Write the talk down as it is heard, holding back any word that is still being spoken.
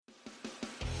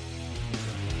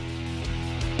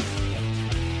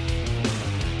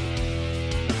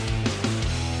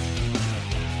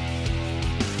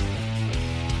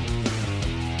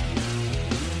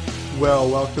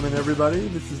Well, welcome in everybody.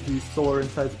 This is the Solar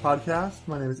Insights podcast.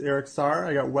 My name is Eric Sarr.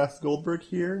 I got Wes Goldberg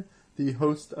here, the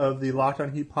host of the Locked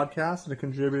On Heat podcast and a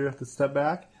contributor at the Step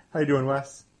Back. How you doing,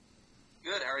 Wes?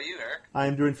 Good. How are you, Eric?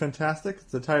 I'm doing fantastic.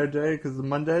 It's a tired day because it's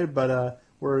Monday, but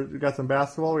we got some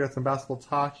basketball. We got some basketball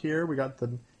talk here. We got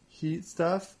the Heat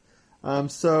stuff.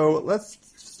 So let's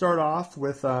start off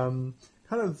with kind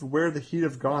of where the Heat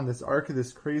have gone this arc of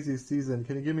this crazy season.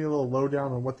 Can you give me a little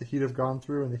lowdown on what the Heat have gone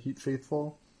through and the Heat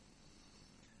faithful?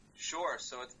 Sure.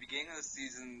 So at the beginning of the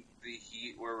season, the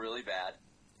Heat were really bad.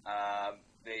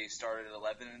 They started at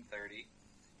 11-30.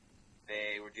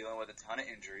 They were dealing with a ton of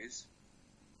injuries.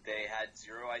 They had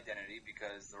zero identity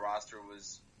because the roster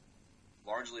was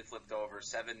largely flipped over.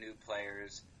 7 new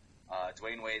players.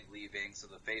 Dwayne Wade leaving, so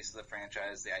the face of the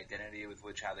franchise, the identity with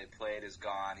which how they played is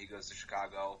gone. He goes to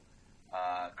Chicago.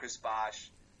 Chris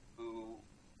Bosh, who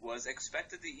was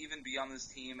expected to even be on this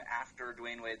team after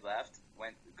Dwayne Wade left,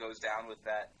 goes down with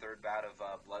that third bout of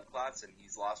blood clots, and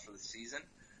he's lost for the season.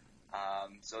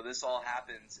 So this all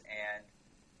happens,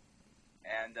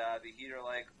 and the Heat are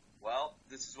like, well,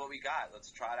 this is what we got.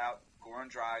 Let's trot out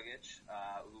Goran Dragic,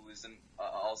 who is an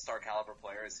all-star caliber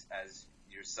player, as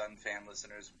your Sun fan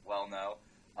listeners well know.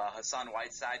 Hassan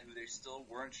Whiteside, who they still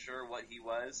weren't sure what he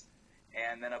was,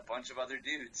 and then a bunch of other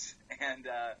dudes. And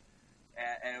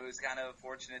it was kind of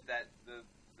fortunate that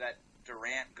that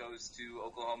Durant goes to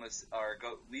Oklahoma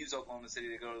leaves Oklahoma City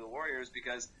to go to the Warriors,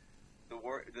 because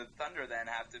the Thunder then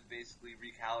have to basically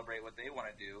recalibrate what they want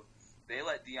to do. They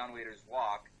let Dion Waiters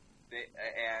walk,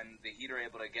 and the Heat are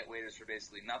able to get Waiters for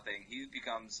basically nothing. He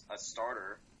becomes a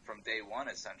starter from day one,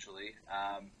 essentially,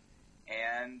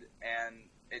 and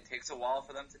it takes a while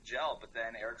for them to gel. But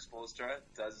then Eric Spoelstra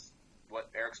does what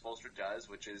Eric Spoelstra does,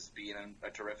 which is being a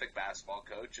terrific basketball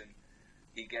coach, and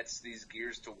he gets these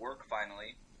gears to work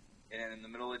finally. And in the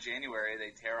middle of January,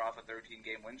 they tear off a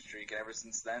 13-game win streak, and ever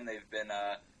since then, they've been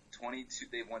 22.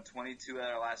 They've won 22 out of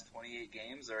their last 28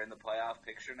 games. They're in the playoff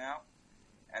picture now,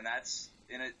 and that's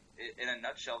in a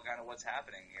nutshell kind of what's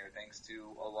happening here. Thanks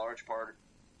to a large part,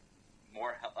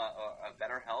 a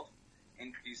better health,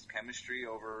 increased chemistry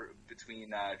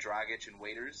between Dragic and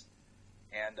Waiters,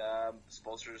 and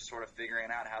Spoelstra is sort of figuring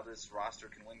out how this roster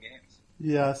can win games.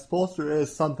 Yeah, Spoelstra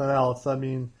is something else. I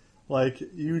mean, like,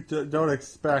 you don't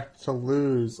expect to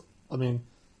lose. I mean,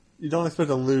 you don't expect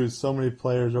to lose so many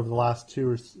players over the last 2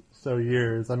 or so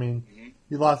years. I mean,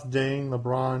 you lost Deng,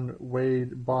 LeBron,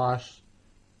 Wade, Bosh.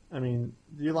 I mean,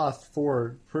 you lost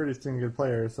 4 pretty stinking good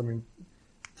players. I mean,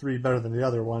 3 better than the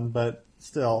other one, but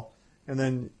still. And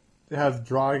then have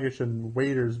Dragic and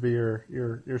Waiters be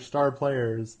your star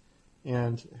players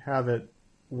and have it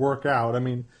work out. I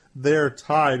mean, they're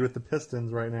tied with the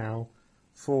Pistons right now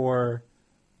for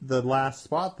the last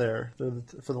spot there,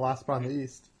 for the last spot in the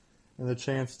East, and the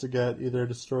chance to get either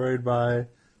destroyed by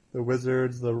the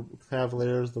Wizards, the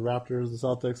Cavaliers, the Raptors, the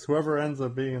Celtics, whoever ends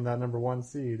up being in that number 1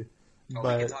 seed. Oh,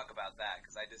 we can talk about that,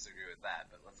 because I disagree with that,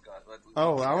 but let's go.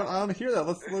 I want to hear that.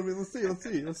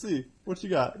 Let's see. What you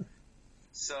got?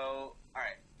 So, all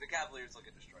right, the Cavaliers will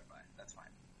get destroyed by it. That's fine.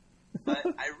 But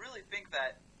I really think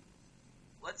that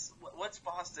what's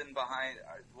Boston behind?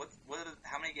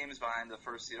 How many games behind the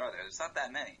first seed are there? There's not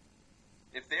that many.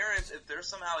 If they're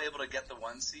somehow able to get the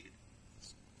 1 seed,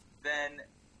 then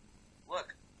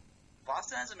look,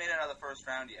 Boston hasn't made it out of the first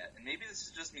round yet, and maybe this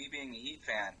is just me being a Heat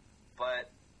fan,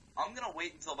 but I'm gonna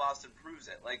wait until Boston proves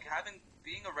it. Like,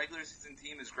 being a regular season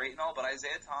team is great and all, but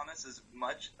Isaiah Thomas,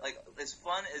 as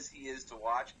fun as he is to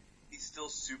watch, he's still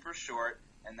super short,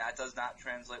 and that does not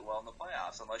translate well in the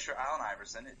playoffs. Unless you're Allen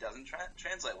Iverson, it doesn't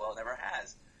translate well. It never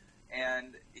has.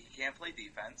 And he can't play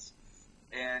defense.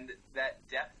 And that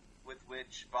depth with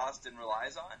which Boston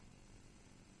relies on,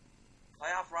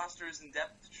 playoff rosters in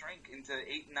depth shrink into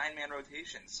 8 and 9-man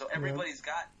rotations. So everybody in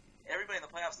the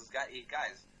playoffs has got 8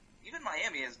 guys. Even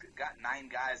Miami has got 9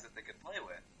 guys that they could play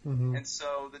with. Mm-hmm. And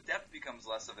so the depth becomes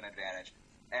less of an advantage.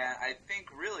 And I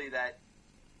think really that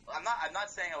I'm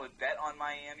not saying I would bet on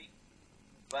Miami,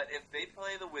 but if they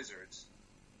play the Wizards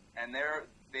and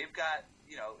they've got,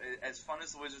 as fun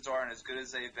as the Wizards are and as good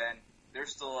as they've been, they're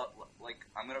still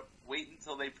I'm going to wait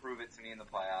until they prove it to me in the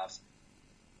playoffs.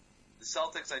 The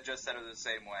Celtics, I just said, are the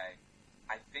same way.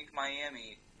 I think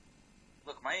Miami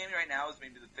right now is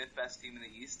maybe the 5th best team in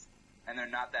the East, and they're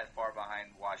not that far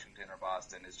behind Washington or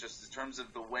Boston. It's just in terms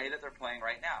of the way that they're playing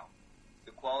right now,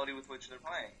 the quality with which they're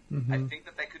playing. Mm-hmm. I think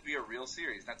that could be a real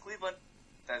series. Now, Cleveland,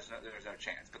 there's no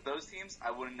chance. But those teams,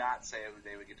 I would not say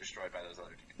they would get destroyed by those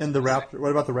other teams. And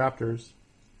what about the Raptors?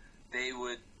 They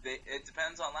would. It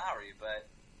depends on Lowry, but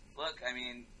look, I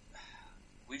mean,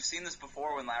 we've seen this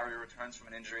before when Lowry returns from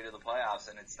an injury to the playoffs,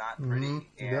 and it's not pretty.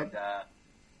 Mm-hmm. And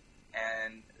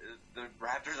and the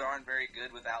Raptors aren't very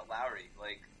good without Lowry.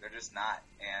 Like, they're just not.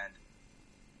 And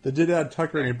they did add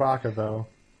Tucker and Ibaka, though.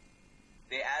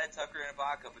 They added Tucker and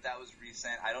Ibaka, but that was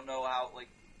recent. I don't know how. Like,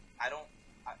 I don't.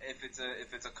 If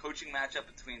it's a coaching matchup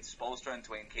between Spoelstra and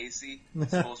Dwayne Casey,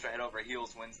 Spoelstra head over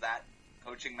heels wins that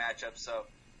coaching matchup. So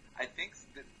I think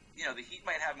that, the Heat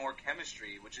might have more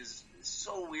chemistry, which is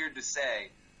so weird to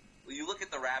say. When you look at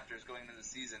the Raptors going into the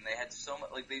season, they had so much,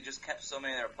 like, they just kept so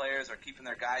many of their players, are keeping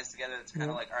their guys together. It's kind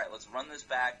of like, all right, let's run this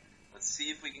back. Let's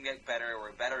see if we can get better.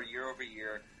 We're better year over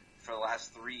year for the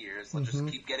last 3 years. Let's just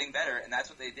keep getting better. And that's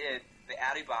what they did. They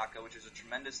add Ibaka, which is a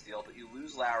tremendous deal, but you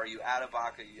lose Lowry, you add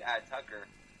Ibaka, you add Tucker.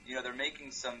 They're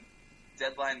making some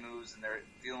deadline moves and they're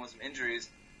dealing with some injuries.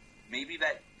 Maybe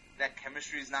that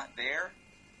chemistry is not there,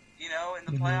 in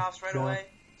the playoffs right away.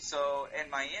 So,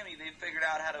 in Miami, they figured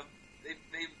out how to.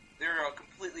 They're a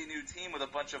completely new team with a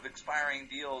bunch of expiring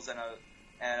deals and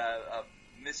a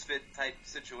misfit type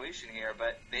situation here,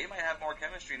 but they might have more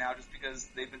chemistry now just because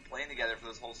they've been playing together for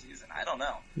this whole season. I don't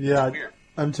know. Yeah, it's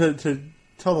weird. To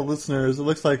tell the listeners, it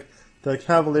looks like the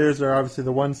Cavaliers are obviously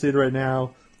the 1 seed right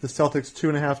now. The Celtics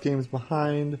 2.5 games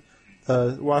behind.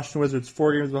 The Washington Wizards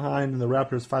 4 games behind, and the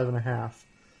Raptors 5.5.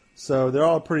 So they're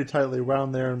all pretty tightly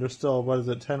wound there, and there's still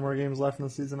 10 more games left in the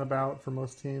season about for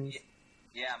most teams.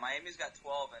 Yeah, Miami's got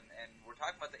 12, and we're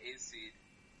talking about the 8th seed.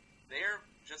 They're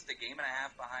just a game and a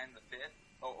half behind the 5th,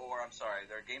 or I'm sorry,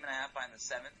 they're a game and a half behind the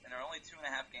 7th, and they're only 2.5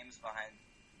 games behind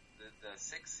the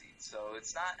 6th seed. So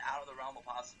it's not out of the realm of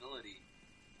possibility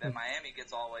that Miami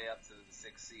gets all the way up to the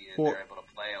 6th seed and they're able to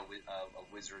play a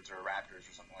Wizards or a Raptors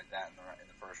or something like that in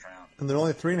the first round. And they're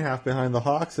only 3.5 behind the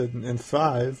Hawks in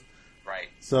 5. Right.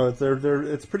 So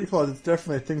it's pretty close. It's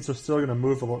definitely things are still going to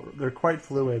move. They're quite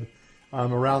fluid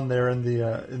around there in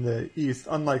the East,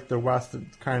 unlike the West,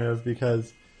 kind of,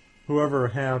 because whoever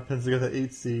happens to get the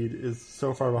 8th seed is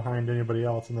so far behind anybody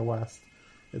else in the West.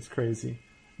 It's crazy.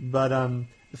 But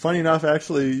funny enough,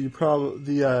 actually,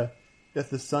 if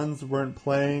the Suns weren't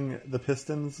playing the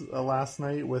Pistons last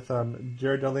night with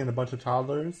Jared Dudley and a bunch of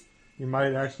toddlers, you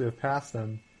might actually have passed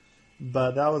them.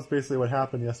 But that was basically what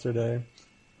happened yesterday.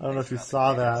 I don't know if you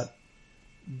saw that.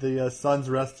 The Suns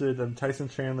rested Tyson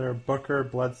Chandler, Booker,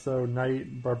 Bledsoe,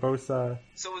 Knight, Barbosa.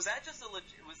 So was that just a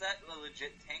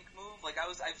legit tank move? Like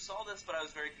I saw this, but I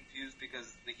was very confused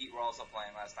because the Heat were also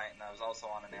playing last night, and I was also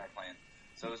on an airplane.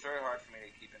 So it was very hard for me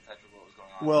to keep in touch with what was going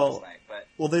on last night.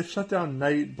 Well, they've shut down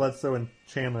Knight, Bledsoe, and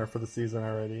Chandler for the season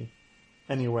already.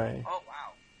 Anyway. Oh,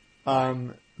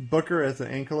 wow. Booker has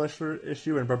an ankle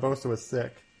issue, and Barbosa was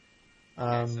sick.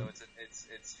 Okay, so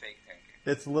it's fake tanking.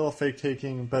 It's a little fake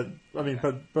taking, but I mean,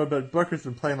 but Booker's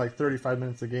been playing like 35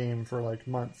 minutes a game for like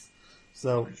months,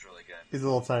 so which is really good. He's a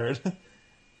little tired. Yeah.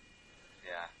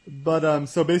 But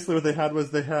so basically, what they had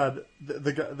was they had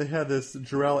this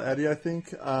Jarrell Eddy, I think,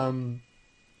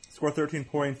 scored 13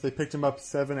 points. They picked him up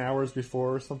 7 hours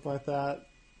before or something like that.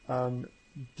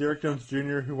 Derek Jones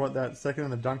Jr., who won that second in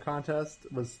the dunk contest,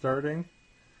 was starting,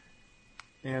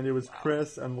 and it was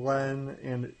Chris and Len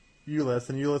and Ulis,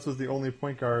 and Ulis was the only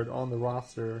point guard on the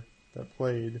roster that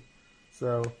played.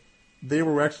 So they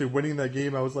were actually winning that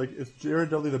game. I was like, is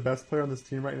Jared Dudley the best player on this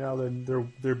team right now? Then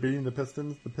they're beating the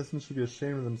Pistons. The Pistons should be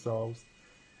ashamed of themselves.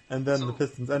 And then the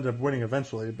Pistons ended up winning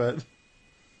eventually. But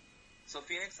so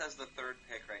Phoenix has the 3rd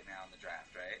pick right now in the draft,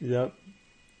 right? Yep.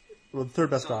 Well, the 3rd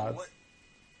best odds.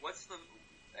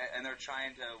 And they're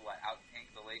trying to out-tank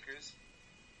the Lakers?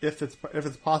 If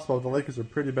it's possible, the Lakers are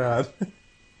pretty bad.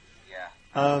 Yeah.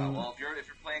 Well, if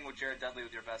you're playing with Jared Dudley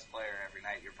with your best player every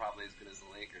night, you're probably as good as the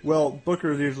Lakers. Well,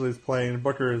 Booker usually is playing.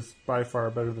 Booker is by far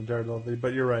better than Jared Dudley,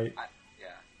 but you're right.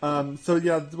 So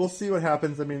yeah, we'll see what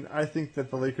happens. I mean, I think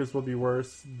that the Lakers will be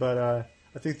worse, but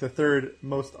I think the 3rd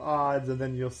most odds, and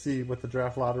then you'll see what the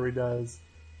draft lottery does.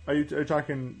 Are you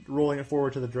talking rolling it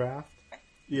forward to the draft?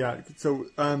 Yeah. So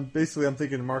basically, I'm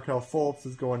thinking Markelle Fultz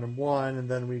is going to 1, and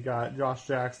then we got Josh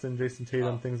Jackson, Jason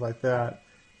Tatum, things like that.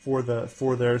 For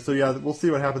there. So yeah, we'll see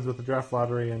what happens with the draft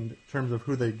lottery in terms of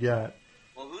who they get.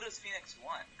 Well, who does Phoenix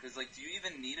want? Because do you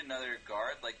even need another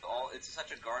guard? It's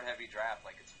such a guard heavy draft.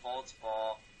 Like it's Fultz,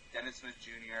 Ball, Dennis Smith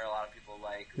Jr. A lot of people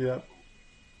like. Yeah.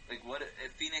 Like what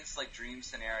if Phoenix dream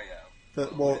scenario?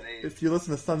 If you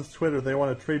listen to Suns Twitter, they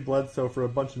want to trade Bledsoe for a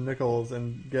bunch of nickels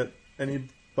and get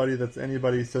anybody that's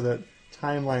anybody so that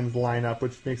timelines line up,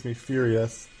 which makes me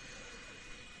furious.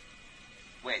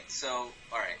 Wait, so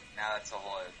all right. Now that's a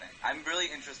whole other thing. I'm really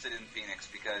interested in Phoenix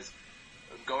because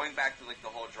going back to the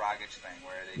whole Dragic thing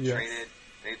where they traded,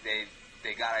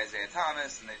 they got Isaiah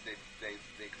Thomas and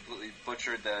they completely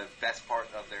butchered the best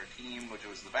part of their team, which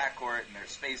was the backcourt and their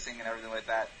spacing and everything like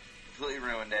that. Completely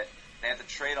ruined it. They have to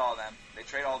trade all of them. They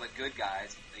trade all the good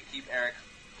guys. They keep Eric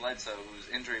Bledsoe, who's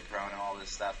injury prone and all this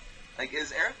stuff. Like,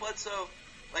 is Eric Bledsoe,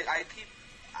 like,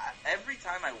 every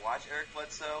time I watch Eric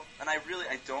Bledsoe, and I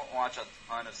don't watch a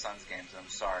ton of Suns games, I'm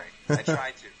sorry. I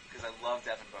try to, because I love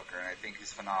Devin Booker, and I think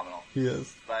he's phenomenal. He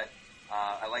is. But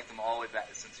I liked him all the way back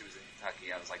since he was in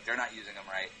Kentucky. I was like, they're not using him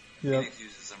right. Yep. Phoenix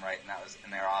uses him right,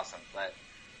 and they're awesome. But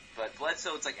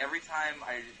Bledsoe, it's like every time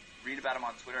I read about him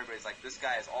on Twitter, everybody's like, this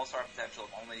guy has all-star potential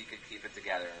if only he could keep it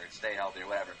together or stay healthy or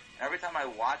whatever. And every time I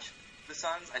watch the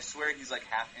Suns, I swear he's like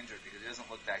half injured because he doesn't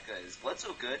look that good. Is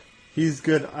Bledsoe good? He's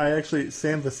good.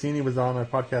 Sam Vecini was on my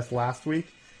podcast last week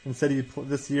and said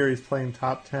this year he's playing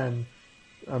top 10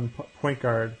 point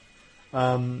guard.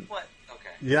 What?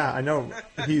 Okay. Yeah, I know.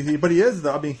 But he is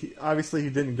though. I mean, obviously he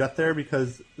didn't get there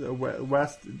because the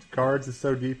West guards is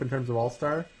so deep in terms of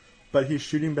All-Star. But he's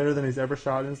shooting better than he's ever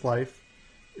shot in his life.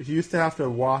 He used to have to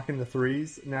walk into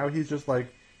threes. Now he's just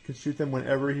like can shoot them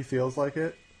whenever he feels like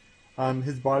it.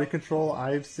 His body control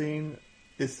I've seen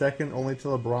is second only to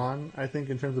LeBron. I think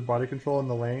in terms of body control in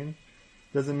the lane,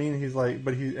 doesn't mean he's like,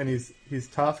 but he's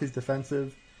tough. He's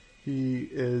defensive. He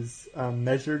is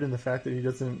measured in the fact that he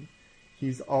doesn't. He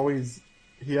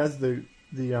has the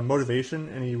motivation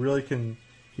and he really can.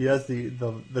 He has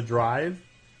the drive,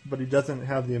 but he doesn't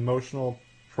have the emotional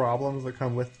problems that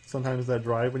come with sometimes that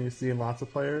drive when you see in lots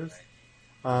of players.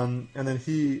 And then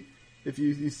he has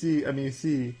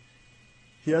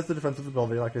the defensive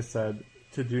ability, like I said,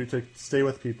 to stay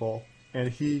with people, and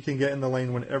he can get in the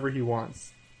lane whenever he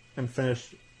wants and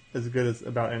finish as good as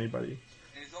about anybody.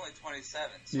 And he's only 27,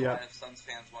 so why if Suns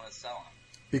fans want to sell him?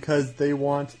 Because they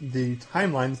want the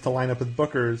timelines to line up with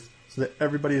Booker's so that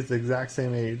everybody is the exact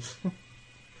same age.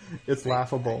 It's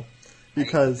laughable.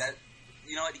 Because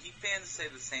you know what? Heat fans say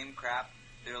the same crap.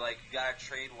 They're like, you gotta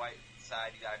trade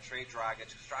Whiteside, you gotta trade Dragic.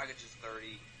 Dragic is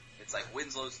 30. It's like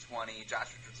Winslow's 20, Josh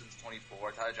Richardson's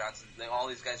 24, Tyler Johnson. All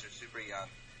these guys are super young.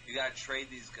 You gotta trade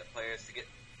these players to get.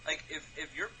 Like,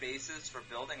 if your basis for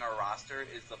building our roster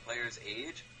is the player's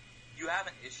age, you have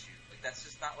an issue. Like, that's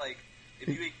just not like if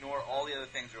you ignore all the other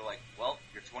things. You're like, well,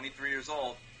 you're 23 years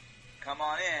old. Come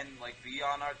on in, like, be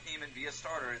on our team and be a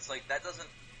starter. It's like that doesn't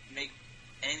make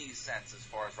any sense as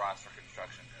far as roster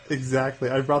construction goes. Exactly.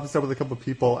 I brought this up with a couple of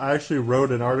people. I actually wrote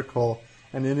an article,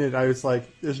 and in it I was like,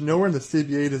 there's nowhere in the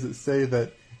CBA does it say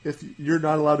that if you're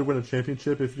not allowed to win a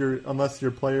championship unless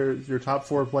your top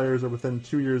 4 players are within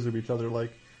 2 years of each other.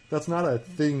 Like, that's not a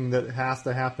thing that has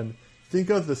to happen. Think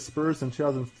of the Spurs in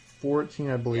 2014,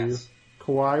 I believe. Yes.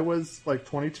 Kawhi was like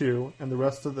 22, and the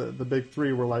rest of the big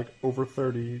three were like over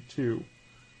 32,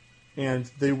 and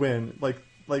they win. Like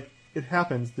it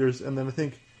happens. And then I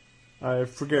think I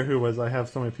forget who it was. I have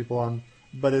so many people on,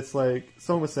 but it's like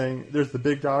someone was saying there's the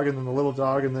big dog and then the little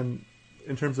dog, and then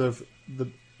in terms of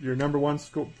your number 1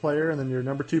 player and then your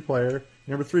number 2 player,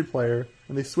 your number 3 player,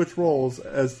 and they switch roles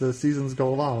as the seasons go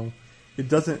along. It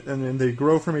doesn't, and then they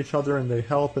grow from each other and they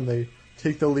help and they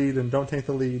take the lead and don't take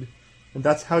the lead, and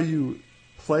that's how you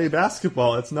play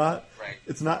basketball. It's not. Right.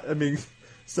 It's not. I mean,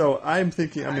 so I'm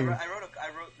thinking. I wrote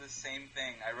the same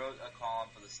thing. I wrote a column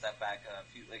for the Step Back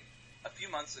a few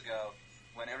months ago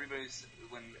when everybody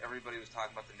was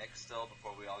talking about the Knicks still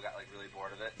before we all got like really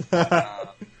bored of it,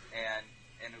 and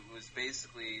it was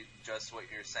basically just what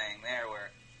you're saying there,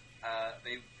 where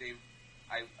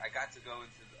I got to go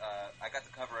into I got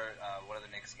to cover one of the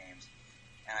Knicks games,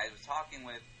 and I was talking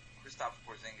with Kristaps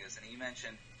Porzingis, and he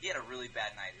mentioned he had a really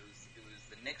bad night. It was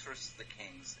the Knicks versus the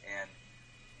Kings, and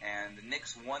the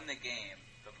Knicks won the game,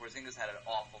 but Porzingis had an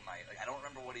awful night. Like, I don't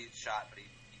remember what he shot, but he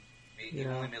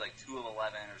only made like 2 of 11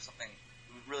 or something.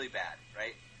 It was really bad,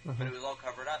 right? Uh-huh. But it was all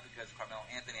covered up because Carmelo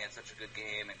Anthony had such a good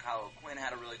game, and Kyle O'Quinn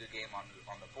had a really good game on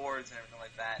the boards and everything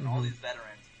like that, and all these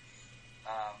veterans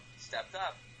stepped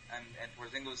up. And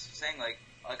Porzingis was saying like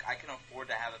I can afford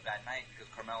to have a bad night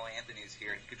because Carmelo Anthony's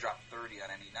here and he could drop 30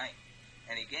 on any night,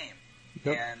 any game.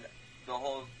 Yep. And the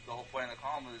whole point of the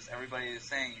column was everybody is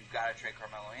saying you've got to trade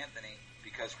Carmelo Anthony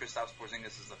because Kristaps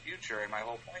Porzingis is the future. And my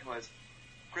whole point was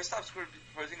Kristaps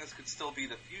Porzingis could still be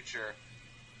the future,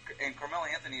 and Carmelo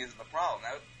Anthony isn't the problem.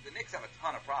 Now, the Knicks have a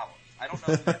ton of problems. I don't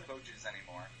know who their coach is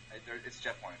anymore. It's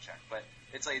Jeff Hornacek, but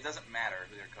it's like it doesn't matter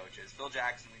who their coach is. Phil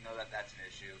Jackson, we know that's an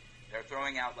issue. They're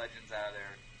throwing out legends out of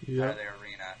their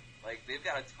arena. Like, they've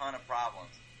got a ton of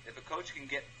problems. If a coach can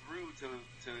get through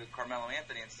to Carmelo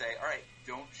Anthony and say, all right,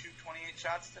 don't shoot 28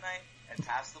 shots tonight and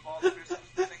pass the ball to Kristaps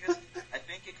Porzingis, I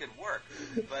think it could work.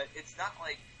 But it's not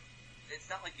like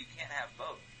you can't have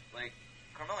both. Like,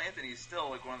 Carmelo Anthony is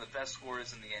still like one of the best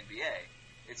scorers in the NBA.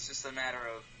 It's just a matter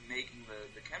of making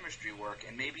the chemistry work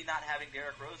and maybe not having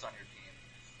Derrick Rose on your team.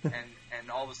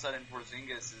 and all of a sudden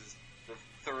Porzingis is the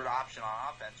third option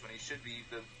on offense when he should be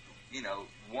the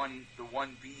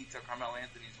 1B to Carmelo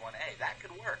Anthony's 1A. That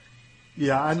could work.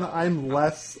 Yeah, I'm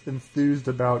less enthused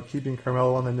about keeping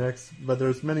Carmelo on the Knicks, but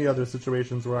there's many other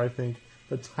situations where I think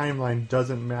the timeline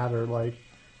doesn't matter. Like,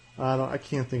 I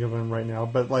can't think of them right now,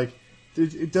 but like,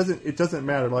 it doesn't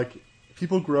matter. Like,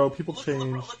 people grow, people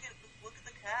change. Look at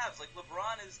the Cavs. Like,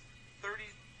 LeBron is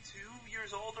 32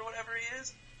 years old or whatever he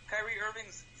is. Kyrie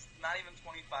Irving's not even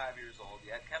 25 years old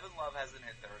yet. Kevin Love hasn't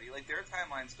hit 30. Like, their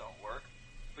timelines don't work.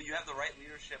 But you have the right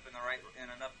leadership and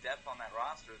enough depth on that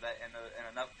roster and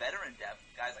enough veteran depth,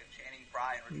 guys like Channing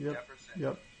Frye and Richard Jefferson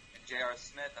and J.R.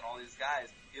 Smith and all these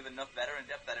guys. You have enough veteran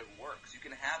depth that it works. You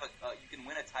can you can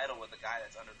win a title with a guy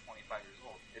that's under 25 years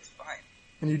old. It's fine.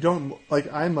 And you don't like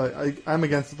I'm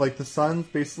against like the Suns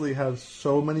basically have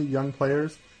so many young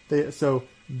players. So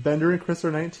Bender and Chris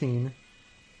are 19.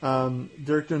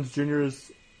 Derek Jones Jr.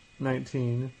 is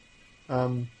 19.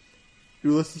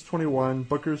 Ulis is 21.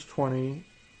 Booker's 20.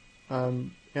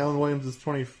 Alan Williams is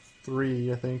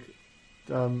 23, I think.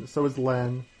 So is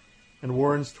Len. And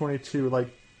Warren's 22. Like,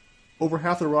 over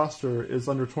half the roster is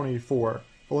under 24.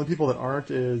 The only people that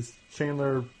aren't is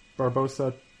Chandler,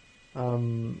 Barbosa,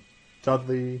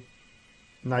 Dudley,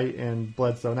 Knight, and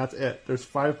Bledsoe. And that's it. There's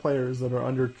 5 players that are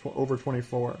over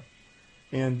 24.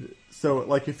 And so,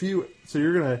 like, if you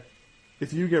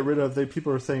get rid of,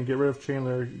 people are saying get rid of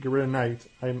Chandler, get rid of Knight.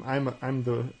 I'm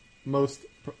the most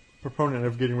proponent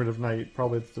of getting rid of Knight,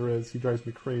 probably that there is. He drives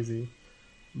me crazy.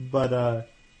 But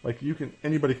like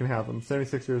anybody can have him.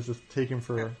 76ers just take him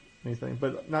for anything.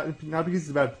 But not because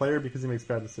he's a bad player, because he makes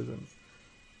bad decisions.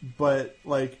 But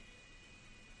like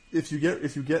if you get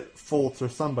Fultz or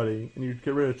somebody and you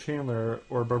get rid of Chandler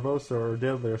or Barbosa or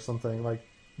Dudley or something, like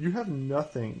you have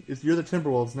nothing. You're the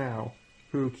Timberwolves now,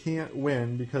 who can't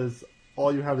win because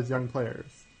all you have is young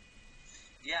players.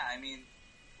 Yeah, I mean,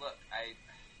 look,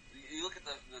 you look at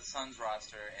the Suns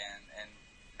roster, and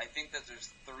I think that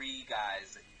there's 3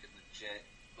 guys that you could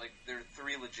there are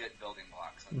 3 legit building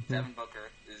blocks. Like Devin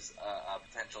Booker is a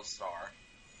potential star.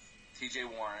 T.J.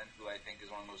 Warren, who I think is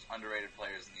one of the most underrated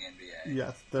players in the NBA.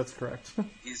 Yes, that's correct.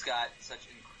 He's got such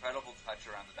incredible touch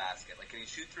around the basket. Like, can he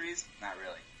shoot threes? Not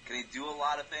really. Can he do a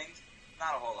lot of things?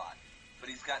 Not a whole lot. But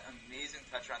he's got amazing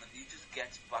touch around them. He just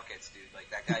gets buckets, dude. Like,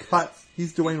 that guy cuts.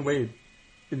 He's Dwayne Wade.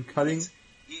 In cutting?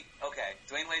 Okay,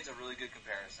 Dwayne Wade's a really good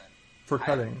comparison. For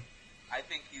cutting. I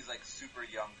think he's like super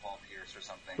young Paul Pierce or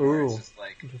something. Ooh, where it's just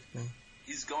like, interesting.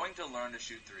 He's going to learn to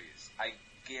shoot threes. I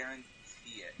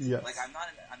guarantee it. Yes. Like, I'm not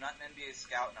an NBA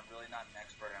scout, and I'm really not an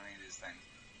expert on any of these things.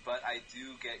 But I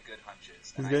do get good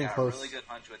hunches. And I got a really good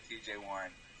hunch with T.J.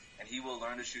 Warren. And he will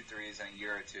learn to shoot threes in a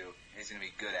year or two, and he's going to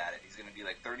be good at it. He's going to be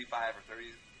like 35 or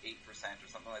 38%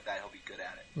 or something like that. He'll be good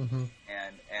at it. Mm-hmm.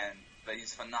 But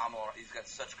he's phenomenal. He's got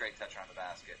such great touch around the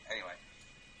basket. Anyway.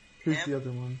 Who's the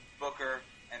other one? Booker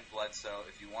and Bledsoe.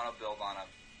 If you want to build on him,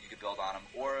 you can build on him.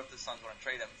 Or if the Suns want to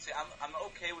trade him. See, I'm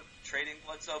okay with trading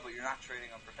Bledsoe, but you're not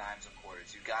trading him for dimes and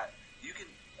quarters. You can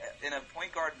in a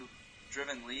point guard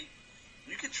driven league,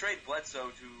 you could trade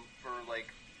Bledsoe for like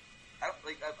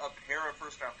a pair of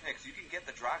first round picks. You can get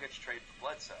the Dragic trade for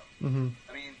Bledsoe. Mm-hmm.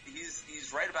 I mean, he's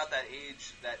right about that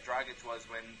age that Dragic was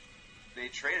when they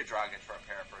traded Dragic for a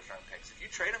pair of first round picks. If you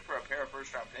trade him for a pair of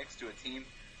first round picks to a team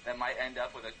that might end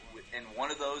up and one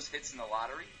of those hits in the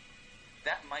lottery,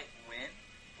 that might win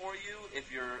for you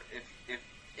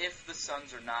if the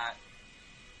Suns are not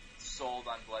sold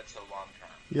on Bledsoe long term.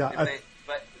 Yeah,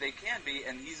 but they can be,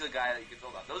 and he's a guy that you can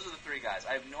build on. Those are the 3 guys.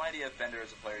 I have no idea if Bender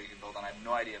is a player you can build on. I have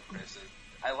no idea if Chris is.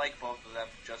 I like both of them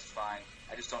just fine.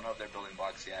 I just don't know if they're building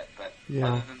blocks yet. But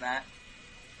other than that,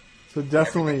 so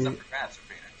definitely,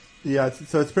 yeah.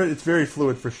 So it's very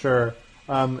fluid for sure.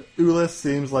 Ulis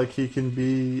seems like he can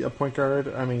be a point guard.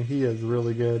 I mean, he is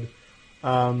really good.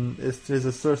 His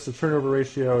turnover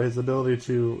ratio, his ability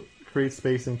to create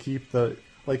space and keep the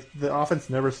offense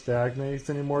never stagnates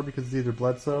anymore because it's either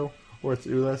Bledsoe or it's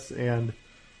Ulis, and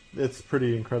it's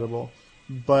pretty incredible.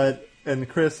 And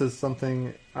Chris is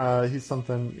something. He's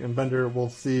something. And Bender, we'll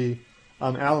see.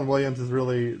 Alan Williams has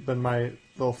really been my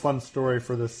little fun story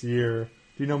for this year.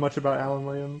 Do you know much about Alan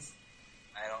Williams?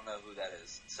 I don't know who that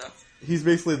is. So he's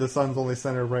basically the Suns' only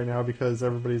center right now because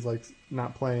everybody's like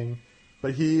not playing.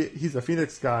 But he's a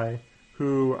Phoenix guy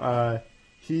who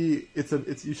you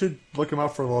should look him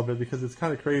up for a little bit because it's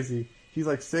kind of crazy. He's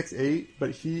like 6'8",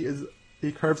 but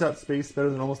he carves out space better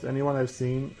than almost anyone I've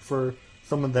seen for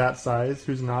someone that size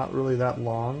who's not really that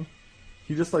long.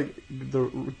 He just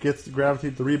gets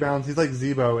gravitated the rebounds. He's like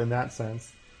Zebo in that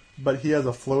sense, but he has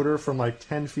a floater from like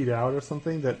 10 feet out or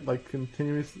something that like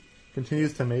continues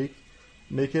to make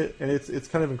it, and it's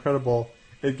kind of incredible.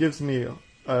 It gives me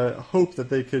hope that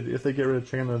they could, if they get rid of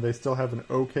Chandler, they still have an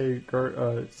okay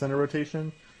center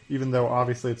rotation, even though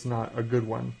obviously it's not a good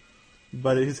one.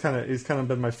 But he's kind of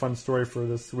been my fun story for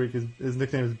this week. His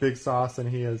nickname is Big Sauce, and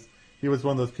he was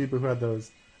one of those people who had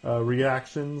those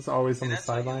reactions always on the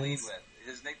sidelines.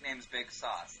 His nickname's Big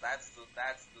Sauce. That's the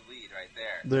lead right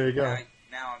there. There you go.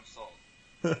 Now I'm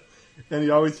sold. And he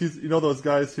always those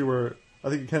guys who were, I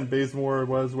think Ken Bazemore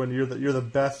was, when you're the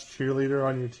best cheerleader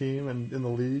on your team and in the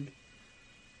league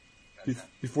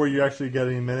before you actually get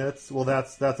any minutes. Well,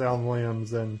 that's Alan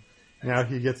Williams, and now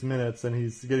he gets minutes, and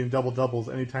he's getting double-doubles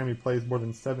anytime he plays more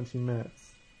than 17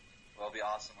 minutes. Well, it'll be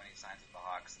awesome when he signs with the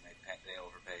Hawks and they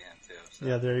overpay him, too. So.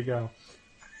 Yeah, there you go.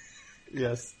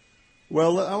 Yes.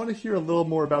 Well, I want to hear a little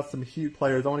more about some Heat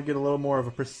players. I want to get a little more of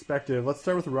a perspective. Let's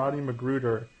start with Rodney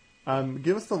McGruder.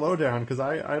 Give us the lowdown, because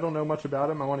I don't know much about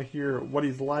him. I want to hear what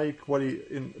he's like,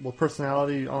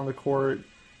 personality on the court,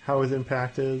 how his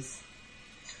impact is.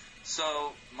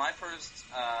 So, my first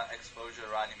exposure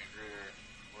to Rodney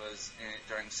McGruder was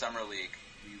during Summer League.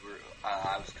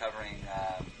 I was covering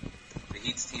the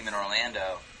Heat's team in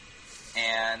Orlando,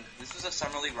 and this was a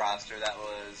Summer League roster that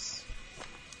was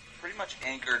pretty much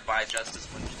anchored by Justice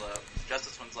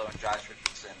Winslow and Josh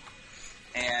Richardson.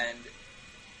 And,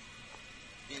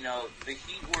 the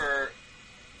Heat were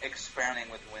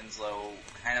experimenting with Winslow,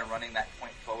 kind of running that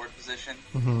point forward position,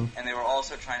 and they were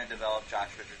also trying to develop Josh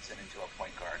Richardson into a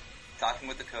point guard. Talking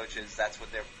with the coaches, that's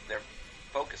what their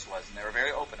focus was, and they were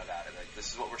very open about it. Like,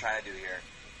 this is what we're trying to do here,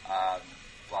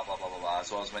 blah, blah, blah, blah, blah,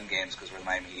 as well as win games because we're the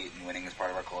Miami Heat and winning is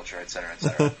part of our culture, et cetera, et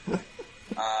cetera.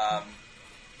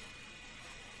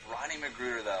 Rodney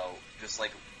McGruder, though, just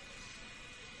like,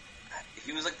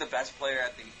 he was like the best player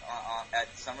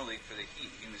at Summer League for the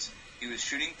Heat. He was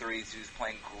shooting threes. He was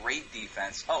playing great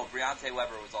defense. Oh, Briante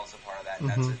Weber was also part of that.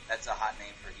 That's a hot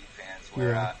name for Heat fans.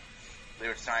 Where they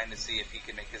were trying to see if he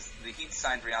could make, because the Heat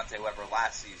signed Briante Weber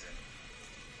last season,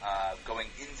 going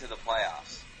into the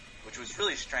playoffs, which was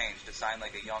really strange to sign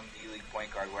like a young D-League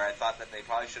point guard. Where I thought that they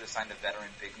probably should have signed a veteran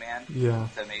big man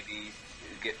to maybe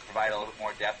provide a little bit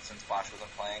more depth since Bosh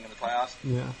wasn't playing in the playoffs.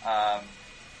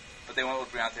 But they went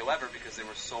with Briante Weber because they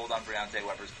were sold on Briante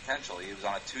Weber's potential. He was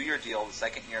on a 2-year deal, the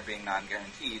second year being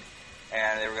non-guaranteed,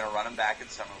 and they were going to run him back in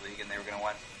Summer League, and they were going to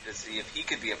want to see if he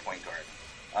could be a point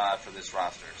guard for this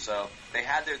roster. So they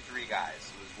had their three guys.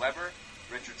 It was Weber,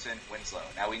 Richardson, Winslow.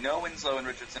 Now, we know Winslow and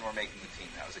Richardson were making the team.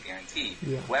 That was a guarantee.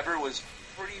 Weber was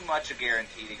pretty much a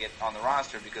guarantee to get on the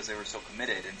roster because they were so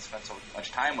committed and spent so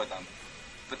much time with them.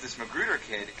 But this McGruder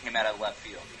kid came out of left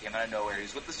field. He came out of nowhere. He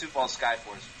was with the Sioux Falls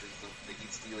Skyforce, which is the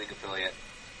Heat's D-League affiliate,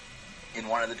 in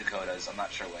one of the Dakotas. I'm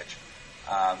not sure which,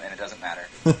 and it doesn't matter.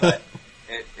 But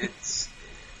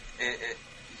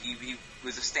he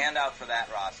was a standout for that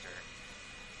roster,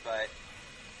 but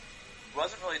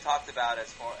wasn't really talked about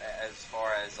as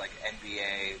far as like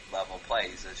NBA level play.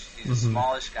 He's a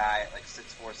smallish guy, like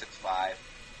 6'4",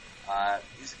 6'5".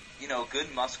 He's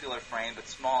good muscular frame, but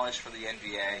smallish for the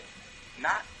NBA.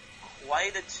 Not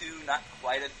quite a 2, not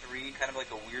quite a 3, kind of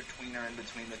like a weird tweener in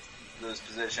between those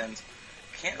positions.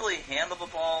 Can't really handle the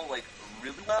ball like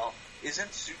really well.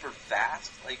 Isn't super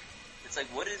fast. Like, it's like,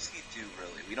 what does he do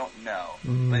really? We don't know.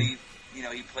 But he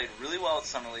played really well at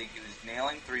Summer League. He was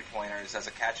nailing 3-pointers as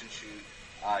a catch and shoot.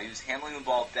 He was handling the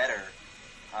ball better,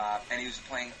 and he was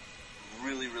playing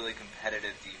really, really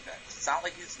competitive defense. It's not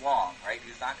like he's long, right?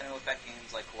 He's not going to affect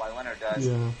games like Kawhi Leonard does,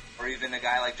 or even a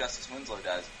guy like Justice Winslow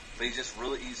does. But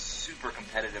he's super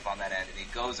competitive on that end, and he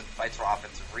goes and fights for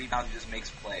offensive rebounds. He just makes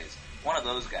plays. One of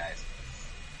those guys.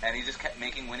 And he just kept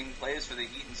making winning plays for the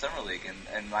Heat in Summer League,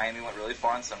 and Miami went really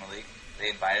far in Summer League. They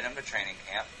invited him to training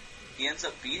camp. He ends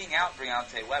up beating out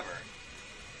Briante Weber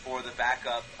for the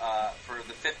backup, for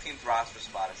the 15th roster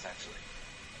spot, essentially.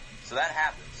 So that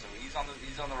happens. So he's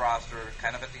on the roster,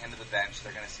 kind of at the end of the bench.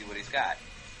 They're going to see what he's got.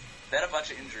 Then a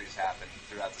bunch of injuries happen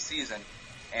throughout the season,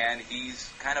 and he's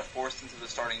kind of forced into the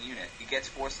starting unit. He gets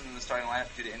forced into the starting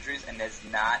lineup due to injuries and has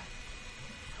not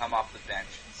come off the bench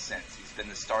since. He's been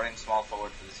the starting small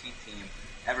forward for this Heat team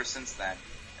ever since then,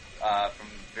 from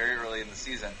very early in the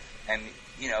season. And,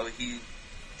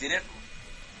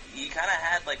 he kind of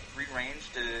had, like, free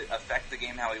range to affect the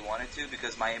game how he wanted to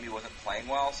because Miami wasn't playing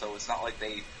well, so it's not like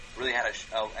they really had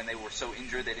and they were so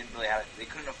injured they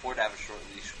couldn't afford to have a short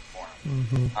leash for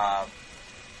him.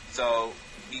 So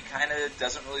he kind of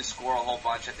doesn't really score a whole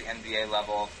bunch at the NBA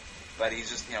level, but he's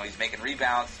just, he's making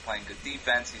rebounds, he's playing good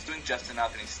defense, he's doing just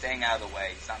enough, and he's staying out of the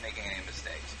way. He's not making any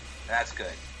mistakes, and that's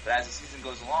good. But as the season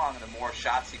goes along, and the more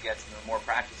shots he gets, and the more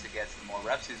practice he gets, and the more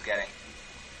reps he's getting,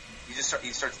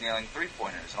 he starts nailing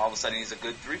 3-pointers, and all of a sudden he's a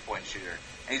good 3-point shooter,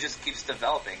 and he just keeps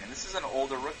developing. And this is an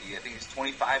older rookie. I think he's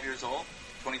 25 years old,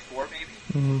 24 maybe.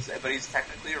 Mm-hmm. But he's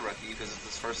technically a rookie because it's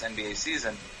his first NBA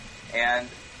season, and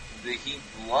the Heat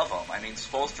love him. I mean,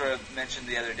 Spoelstra mentioned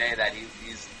the other day that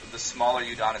he's the smaller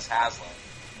Udonis Haslem,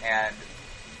 and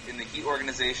in the Heat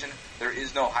organization, there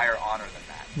is no higher honor than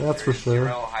that. That's for sure.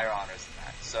 Zero higher honors than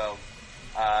that. So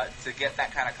to get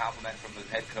that kind of compliment from the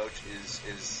head coach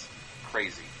is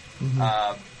crazy.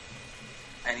 Mm-hmm.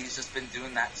 And he's just been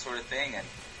doing that sort of thing. And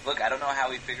look, I don't know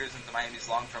how he figures into Miami's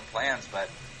long-term plans, but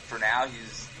for now,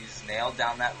 he's nailed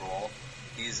down that role.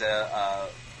 He's a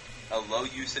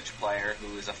low-usage player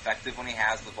who is effective when he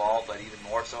has the ball, but even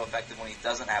more so effective when he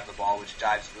doesn't have the ball, which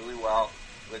jives really well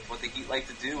with what the Heat like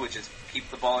to do, which is keep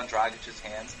the ball in Dragic's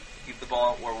hands, keep the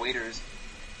ball or Waiters'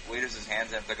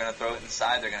 hands, and if they're going to throw it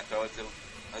inside, they're going to throw it to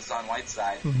Hassan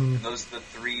Whiteside. Mm-hmm. And those are the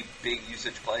three big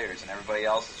usage players, and everybody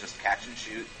else is just catch and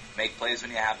shoot, make plays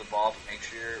when you have the ball, but make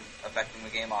sure you're affecting the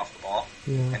game off the ball,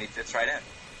 and he fits right in.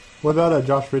 What about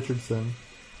Josh Richardson?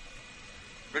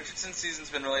 Richardson's season's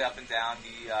been really up and down.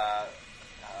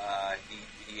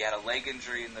 He had a leg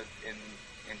injury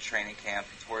in training camp.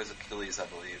 He tore his Achilles, I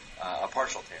believe, a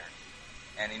partial tear,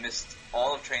 and he missed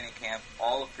all of training camp,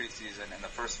 all of preseason, and the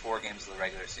first 4 games of the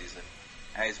regular season.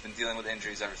 And he's been dealing with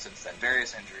injuries ever since then,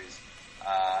 various injuries,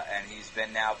 and he's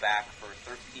been now back for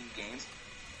 13 games.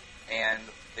 And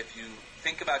if you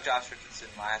think about Josh Richardson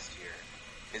last year,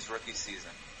 his rookie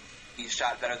season, he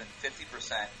shot better than 50%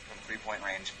 from three-point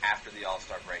range after the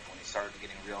All-Star break when he started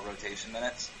getting real rotation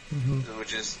minutes,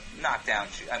 which is knockdown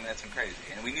shoot. I mean, that's crazy.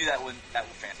 And we knew that would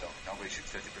fans don't. Nobody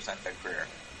shoots 50% their career.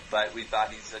 But we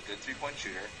thought he's a good three-point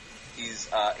shooter. He's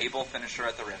able finisher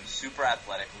at the rim, super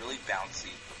athletic, really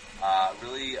bouncy,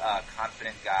 really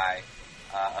confident guy,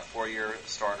 a 4-year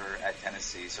starter at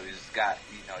Tennessee. So he's got,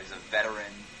 he's a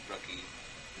veteran rookie.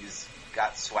 He's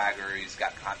got swagger. He's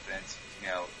got confidence.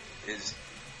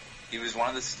 He was one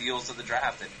of the steals of the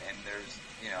draft, and there's,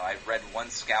 I read one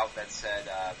scout that said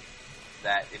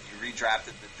that if you redrafted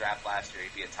the draft last year,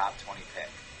 he'd be a top 20 pick.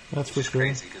 That's for sure.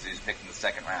 Crazy because he was picked in the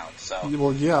second round. So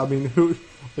well, yeah, I mean, who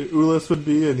Ulis would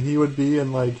be, and he would be,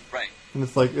 and right, and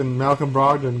it's like, and Malcolm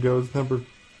Brogdon goes number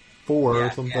 4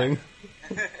 or something.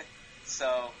 Yeah.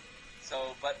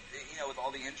 But with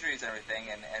all the injuries and everything,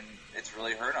 and it's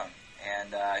really hurt him.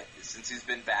 And since he's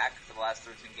been back for the last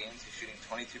 13 games, he's shooting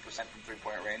 22% from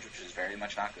three-point range, which is very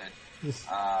much not good. Yes.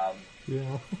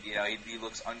 He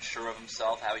looks unsure of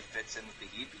himself, how he fits in with the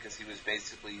Heat, because he was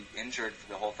basically injured for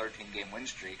the whole 13-game win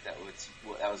streak. That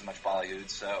was much Bollywood.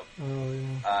 So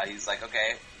he's like,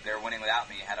 okay, they're winning without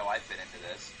me. How do I fit into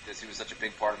this? Because he was such a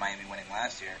big part of Miami winning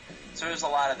last year. So there's a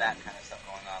lot of that kind of stuff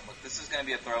going on. Look, this is going to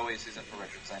be a throwaway season for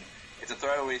Richardson. It's a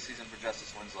throwaway season for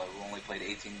Justice Winslow, who only played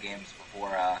 18 games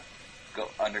before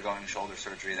undergoing shoulder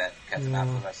surgery that kept him out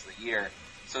for the rest of the year.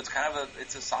 So it's kind of a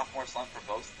sophomore slump for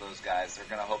both of those guys. They're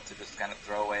going to hope to just kind of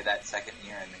throw away that second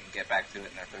year and then get back to it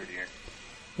in their third year.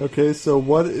 Okay, so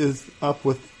what is up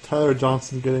with Tyler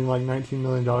Johnson getting like $19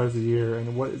 million a year,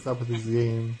 and what is up with his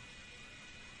game?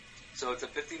 So it's a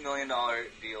 $50 million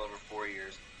deal over 4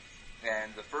 years,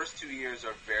 and the first 2 years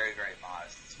are very, very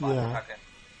modest. It's we're talking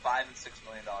 $5 and $6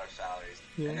 million salaries,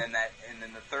 and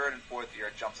then the third and fourth year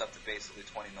it jumps up to basically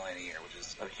 $20 million a year, which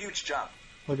is a huge jump.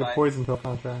 Like a poison pill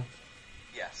contract.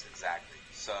 Yes, exactly.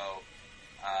 So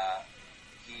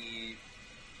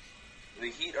the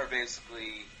Heat are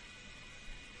basically,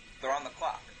 they're on the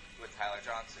clock with Tyler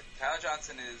Johnson. Tyler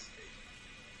Johnson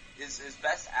is his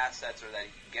best assets are that he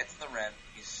can get to the rim,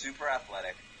 he's super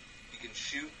athletic, he can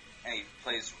shoot, and he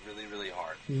plays really, really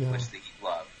hard, which the Heat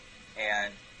love.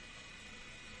 And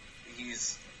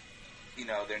he's,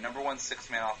 their number one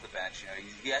sixth man off the bench.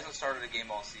 He hasn't started a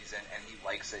game all season, and he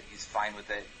likes it. He's fine with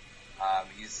it.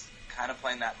 He's kind of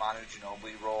playing that Manu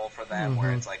Ginobili role for them,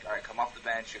 where it's like, all right, come off the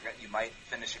bench. You might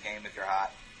finish a game if you're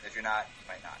hot. If you're not, you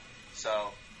might not.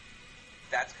 So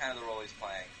that's kind of the role he's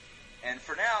playing. And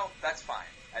for now, that's fine.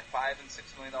 At $5 and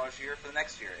 $6 million a year for the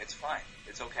next year, it's fine.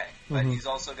 It's okay. But he's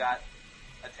also got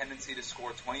a tendency to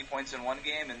score 20 points in one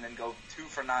game and then go 2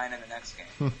 for 9 in the next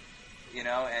game.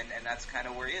 And that's kind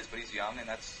of where he is. But he's young, and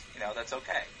that's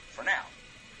okay for now.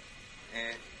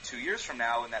 And 2 years from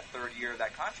now, when that third year of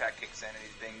that contract kicks in and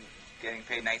he's getting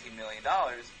paid $19 million,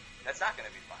 that's not going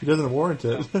to be fine. He doesn't warrant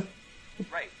it. So,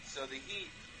 right. So the Heat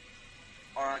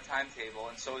are on a timetable,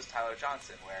 and so is Tyler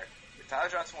Johnson, where if Tyler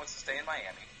Johnson wants to stay in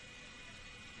Miami,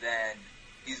 then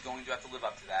he's going to have to live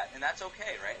up to that, and that's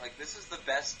okay, right? Like, this is the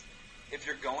best. If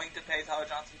you're going to pay Tyler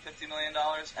Johnson $50 million,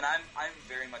 and I'm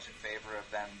very much in favor of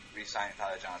them re-signing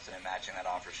Tyler Johnson and matching that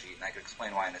offer sheet, and I could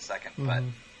explain why in a second, but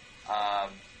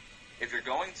if you're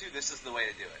going to, this is the way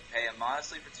to do it. Pay him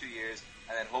modestly for 2 years,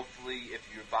 and then hopefully, if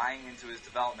you're buying into his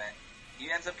development, he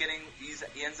ends up being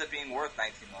worth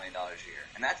 $19 million a year,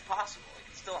 and that's possible. It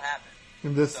can still happen.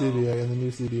 In this CBA, in the new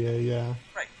CBA, yeah.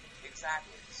 Right,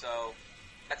 exactly. So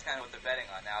that's kind of what they're betting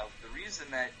on. Now, the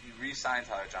reason that you re-signed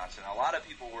Tyler Johnson, a lot of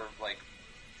people were like,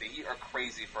 the Heat are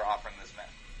crazy for offering this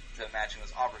to matching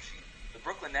this offer sheet. The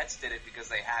Brooklyn Nets did it because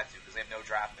they had to, because they have no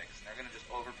draft picks, and they're going to just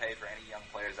overpay for any young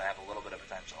players that have a little bit of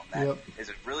potential, and that is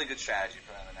a really good strategy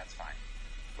for them, and that's fine.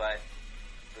 But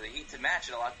for the Heat to match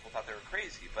it, a lot of people thought they were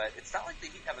crazy, but it's not like the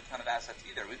Heat have a ton of assets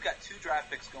either. We've got 2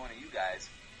 draft picks going to you guys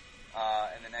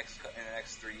in the next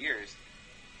 3 years.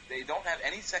 They don't have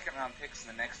any second round picks in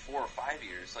the next 4 or 5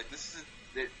 years. Like it's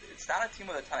not a team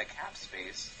with a ton of cap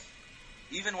space.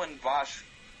 Even when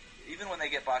they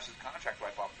get Bosch's contract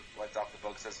wiped off the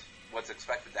books as what's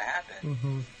expected to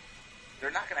happen,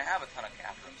 they're not going to have a ton of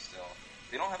cap room still.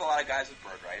 They don't have a lot of guys with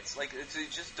bird rights. They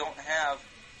just don't have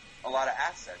a lot of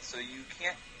assets. So you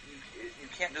can't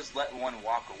just let one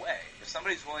walk away. If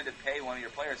somebody's willing to pay one of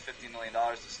your players $15 million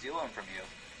to steal him from you,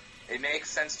 it makes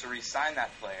sense to re-sign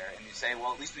that player, and you say,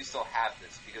 well, at least we still have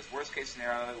this, because worst case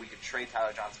scenario, we could trade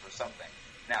Tyler Johnson for something.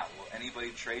 Now, will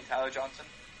anybody trade Tyler Johnson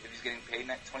if he's getting paid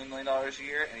 $20 million a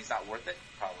year and he's not worth it?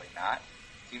 Probably not.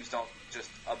 Teams don't just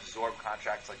absorb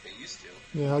contracts like they used to.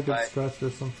 Yeah, I'll get stretched or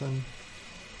something.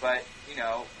 But,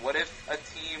 what if a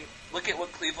team... Look at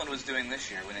what Cleveland was doing this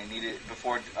year when they needed...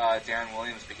 Before Darren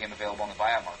Williams became available on the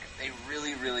buyout market. They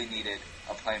really, really needed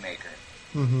a playmaker.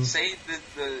 Say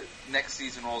the next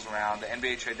season rolls around, the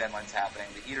NBA trade deadline's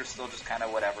happening, the Heat are still just kind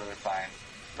of whatever, they're fine,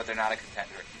 but they're not a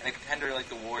contender. And a contender like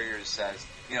the Warriors says,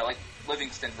 like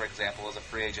Livingston, for example, is a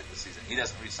free agent this season. He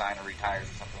doesn't resign or retires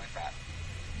or something like that.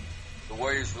 The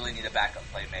Warriors really need a backup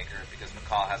playmaker because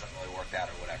McCall hasn't really worked out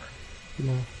or whatever.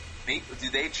 No. Do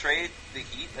they trade the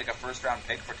Heat like a first-round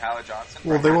pick for Tyler Johnson?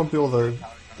 Well, they won't be able to.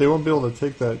 They won't be able to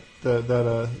take that.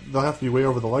 They'll have to be way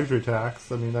over the luxury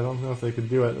tax. I mean, I don't know if they can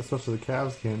do it, especially the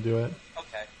Cavs can't do it.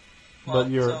 Okay. Well,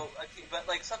 but but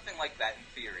like something like that in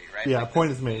theory, right? Yeah, like,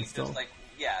 point is made still.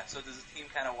 So does the team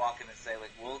kind of walk in and say, like,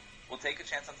 we'll take a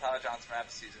chance on Tyler Johnson for half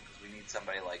the season because we need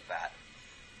somebody like that?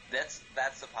 That's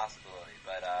a possibility.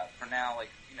 But for now, if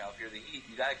you're the Heat,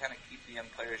 you got to kind of keep the young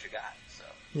players you got. So.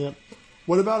 Yep.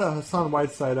 What about Hassan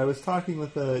Whiteside? I was talking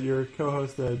with your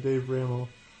co-host Dave Ramel,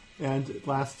 and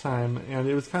last time, and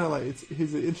it was kind of like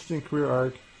he's an interesting career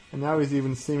arc, and now he's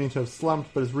even seeming to have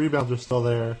slumped, but his rebounds are still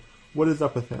there. What is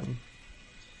up with him?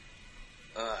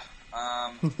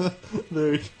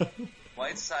 There you go.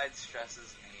 Whiteside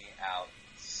stresses me out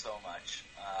so much.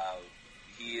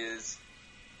 He is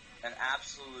an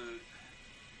absolute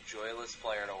joyless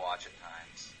player to watch at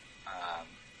times.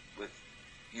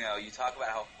 You talk about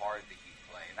how hard the Heat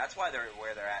play, and that's why they're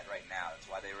where they're at right now. That's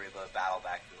why they were able to battle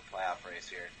back to the playoff race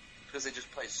here, because they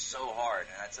just play so hard,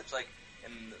 and that's such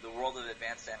in the world of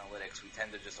advanced analytics, we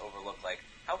tend to just overlook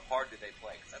how hard did they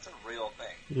play, because that's a real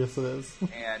thing. Yes, it is.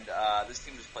 And this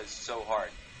team just plays so hard.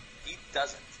 He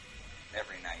doesn't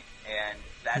every night, and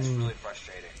that's really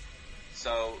frustrating.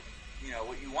 So,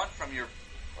 what you want from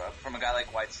a guy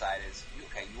like Whiteside is, you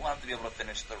want him to be able to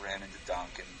finish the rim and to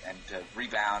dunk and to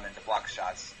rebound and to block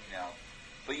shots,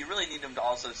 but you really need him to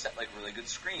also set really good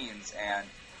screens and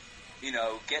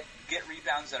get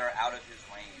rebounds that are out of his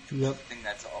range. Yep. I think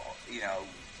that's all.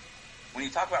 When you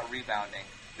talk about rebounding,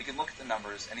 we can look at the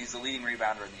numbers, and he's the leading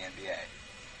rebounder in the NBA,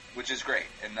 which is great,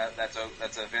 and that's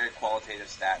a very qualitative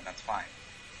stat, and that's fine.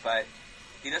 But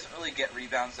he doesn't really get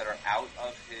rebounds that are out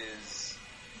of his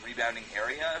rebounding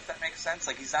area, if that makes sense.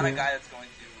 He's not a guy that's going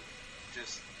to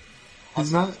just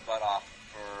hustle his butt off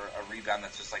for a rebound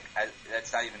that's just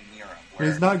that's not even near him.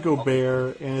 He's not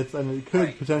Gobert, and it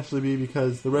could potentially be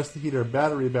because the rest of the Heat are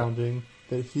bad at rebounding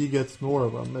that he gets more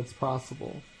of them. It's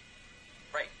possible.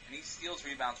 Right, and he steals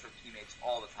rebounds from teammates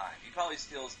all the time. He probably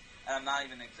steals, and I'm not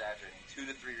even exaggerating, 2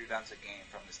 to 3 rebounds a game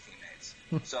from his teammates.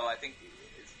 So I think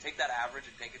take that average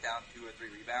and take it down 2 or 3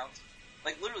 rebounds.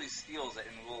 Literally steals it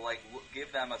and will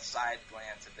give them a side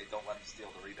glance if they don't let him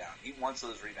steal the rebound. He wants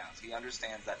those rebounds. He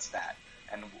understands that stat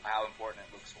and how important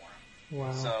it looks for him.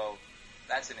 Wow. So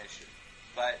that's an issue.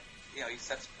 But he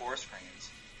sets poor screens.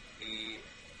 He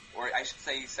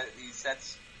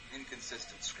sets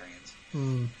inconsistent screens.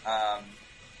 And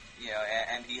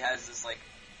he has this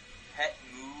pet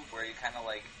move where he kind of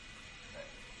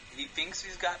he thinks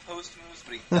he's got post moves,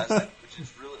 but he doesn't, which is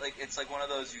really it's one of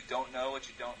those you don't know what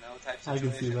you don't know type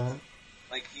situations. I can see that.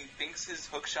 He thinks his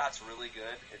hook shot's really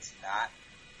good. It's not.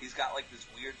 He's got this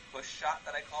weird push shot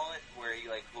that I call it, where he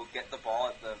will get the ball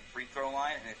at the free throw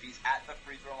line, and if he's at the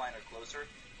free throw line or closer,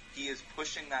 he is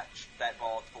pushing that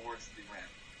ball towards the rim.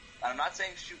 And I'm not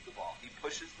saying shoot the ball. He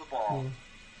pushes the ball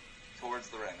towards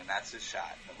the rim, and that's his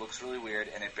shot. It looks really weird,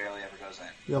 and it barely ever goes in.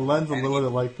 Yeah, Len's a little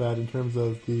bit like that in terms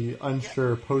of the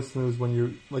unsure post moves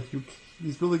when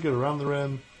he's really good around the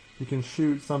rim. He can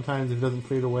shoot sometimes if he doesn't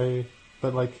fade away,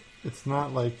 but it's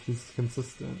not like he's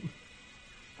consistent.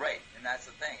 Right, and that's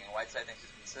the thing. And Whiteside thinks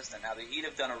he's consistent. Now the Heat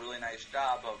have done a really nice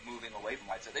job of moving away from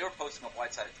Whiteside. They were posting up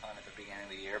Whiteside a ton at the beginning of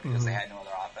the year because they had no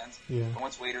other offense. Yeah. But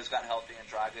once Waiters got healthy and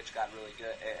Dragic got really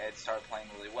good and started playing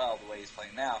really well the way he's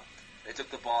playing now, they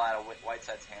took the ball out of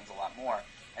Whiteside's hands a lot more,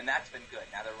 and that's been good.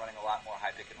 Now they're running a lot more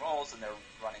high pick and rolls, and they're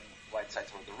running Whiteside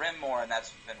toward the rim more, and that's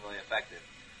been really effective.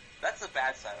 That's the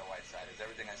bad side of Whiteside, is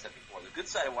everything I said before. The good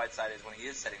side of Whiteside is when he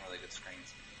is setting really good screens,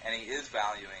 and he is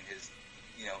valuing his,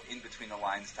 in between the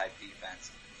lines type defense,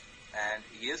 and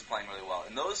he is playing really well.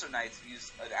 And those are nights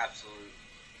he's an absolute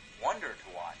wonder to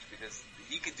watch because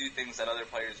he could do things that other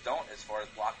players don't as far as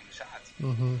blocking shots.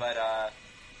 Mm-hmm. But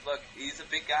look, he's a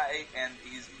big guy, and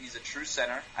he's a true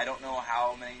center. I don't know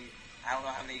if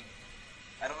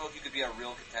you could be a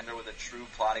real contender with a true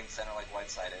plotting center like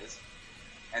Whiteside is.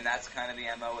 And that's kind of the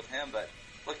MO with him. But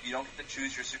look, you don't get to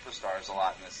choose your superstars a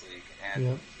lot in this league,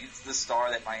 and he's the star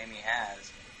that Miami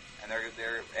has,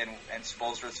 and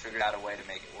Spoelstra's figured out a way to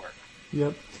make it work.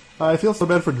 Yep. I feel so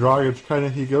bad for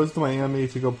Dragic. He goes to Miami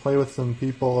to go play with some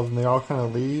people, and they all kind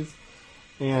of leave,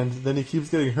 and then he keeps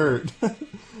getting hurt.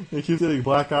 He keeps getting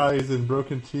black eyes and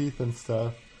broken teeth and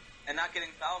stuff. And not getting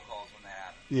foul calls when that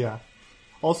happens. Yeah.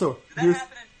 Also, did that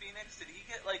happen in Phoenix? Did he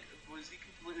get was he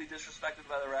completely disrespected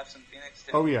by the refs in Phoenix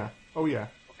too? Oh yeah.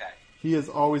 Okay. He has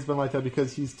always been like that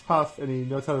because he's tough and he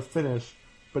knows how to finish,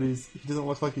 but he doesn't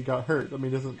look like he got hurt. I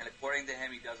mean, he doesn't. And according to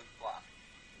him, he doesn't flop.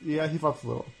 Yeah, he flops a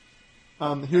little.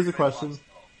 Here's a question: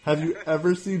 have you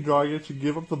ever seen Dragic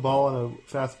give up the ball on a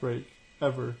fast break?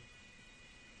 Ever?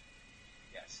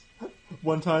 Yes.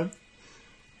 One time?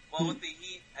 Well, with the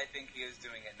Heat, I think he is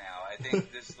doing it now. I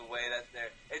think this is the way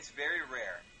that it's very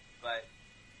rare, but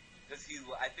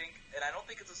I think, and I don't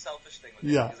think it's a selfish thing with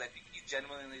him, because I think he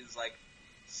genuinely is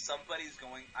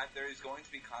there is going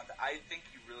to be contact. I think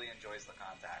he really enjoys the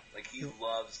contact. He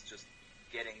loves just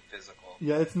getting physical.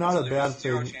 Yeah, it's not a bad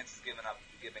thing. There's zero chance of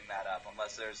giving that up,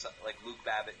 unless there's Luke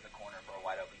Babbitt in the corner for a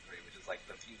wide open three, which is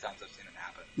the few times I've seen it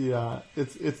happen. Yeah,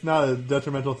 it's not a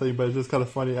detrimental thing, but it's just kind of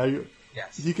funny.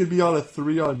 Yes. He could be on a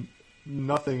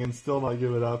 3-on-0 and still not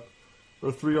give it up,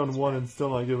 or 3-on-1 and still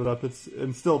not give it up.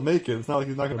 And still make it. It's not like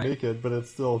he's not going to make it, but it's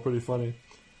still pretty funny.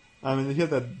 I mean, he had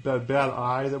that bad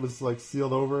eye that was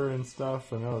sealed over and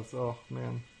stuff, and that was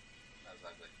man. That was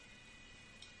ugly.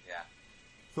 Yeah.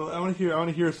 So I want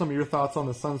to hear some of your thoughts on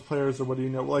the Suns players, or what do you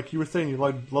know? Like you were saying, you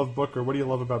love Booker. What do you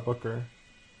love about Booker?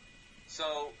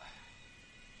 So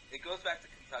it goes back to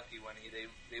Kentucky when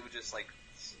they would just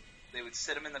they would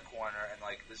sit him in the corner and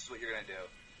this is what you're gonna do.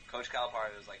 Coach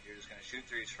Calipari was you're just gonna shoot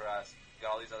threes for us. Get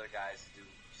all these other guys to do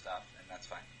stuff, and that's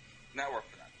fine. And that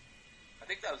worked for them. I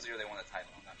think that was the year they won the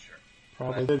title. I'm not sure.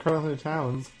 Probably did. Carl Anthony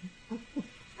Towns.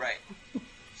 Right.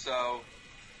 So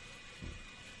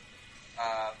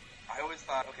I always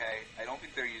thought, okay, I don't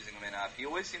think they're using him enough. He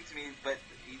always seemed to me, but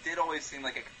he did always seem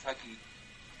like at Kentucky.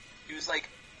 He was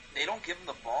they don't give him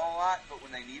the ball a lot, but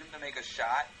when they need him to make a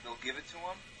shot, they'll give it to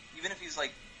him. Even if he's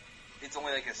it's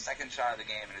only a second shot of the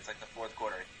game and it's the fourth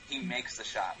quarter, he makes the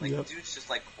shot. Dude's just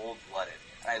cold-blooded.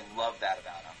 And I love that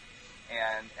about him.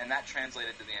 And that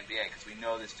translated to the NBA because we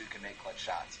know this dude can make clutch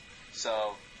shots.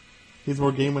 So he's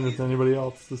more game winners than anybody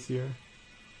else this year.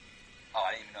 Oh,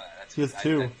 I didn't even know that. He has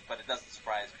two. But it doesn't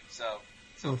surprise me. So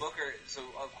Booker, so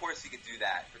of course he could do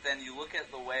that. But then you look at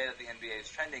the way that the NBA is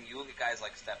trending. You look at guys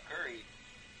like Steph Curry,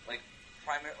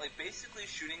 primarily basically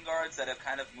shooting guards that have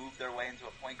kind of moved their way into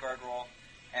a point guard role,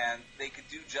 and they could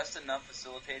do just enough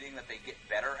facilitating that they get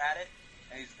better at it.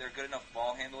 And they're good enough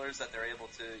ball handlers that they're able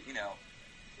to,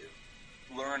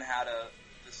 learn how to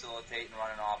facilitate and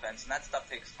run an offense, and that stuff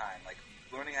takes time.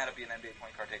 Learning how to be an NBA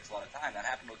point guard takes a lot of time. That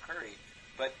happened with Curry,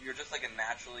 but you're just a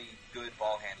naturally good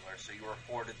ball handler, so you were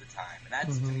afforded the time. And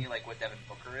that's, to me, what Devin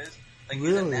Booker is. Really?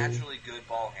 He's a naturally good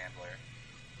ball handler.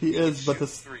 He is, but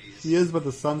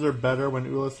the Suns are better when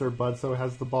Ulis or Bledsoe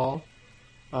has the ball.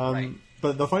 Right.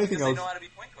 But the funny thing they know how to be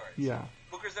point guards. Yeah.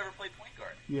 Booker's never played point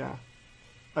guard. Yeah.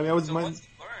 I mean, once he learns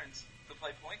to play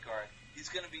point guard,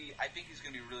 I think he's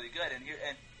gonna be really good. And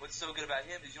what's so good about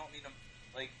him is you don't need him.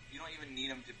 You don't even need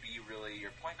him to be really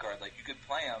your point guard. You could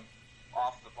play him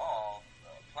off the ball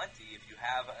plenty if you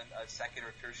have a second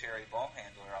or tertiary ball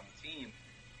handler on the team.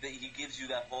 That he gives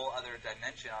you that whole other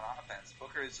dimension on offense.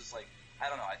 Booker is just I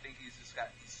don't know. I think he's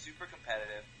super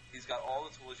competitive. He's got all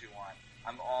the tools you want.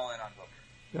 I'm all in on Booker.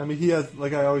 I mean, he has,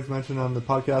 like I always mention on the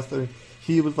podcast,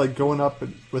 he was going up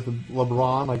with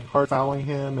LeBron, hard fouling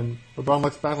him, and LeBron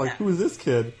looks back who is this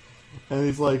kid? and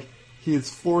he's like,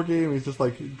 he's floor game. He's just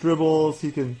like dribbles.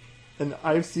 He can, and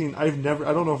I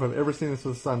don't know if I've ever seen this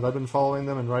with the Suns. I've been following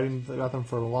them and writing about them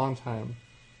for a long time,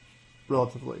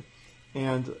 relatively,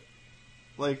 and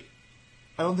like,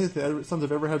 I don't think the Suns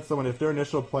have ever had someone, if their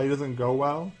initial play doesn't go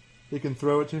well, they can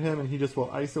throw it to him and he just will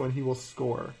ISO and he will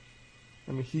score.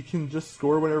 I mean, he can just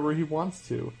score whenever he wants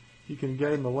to. He can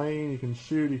get in the lane, he can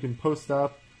shoot, he can post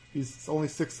up. He's only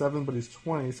 6'7", but he's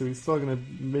 20, so he's still going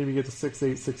to maybe get to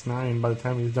 6'8", 6'9" by the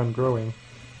time he's done growing.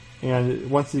 And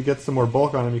once he gets some more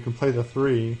bulk on him, he can play the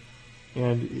three.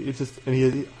 And it's just,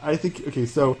 and I think, okay,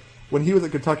 so when he was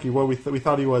at Kentucky, we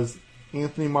thought he was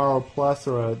Anthony Morrow plus,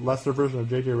 or a lesser version of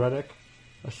JJ Redick,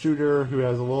 a shooter who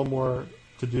has a little more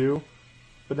to do.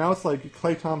 But now it's like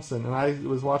Klay Thompson, and I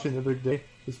was watching the other day,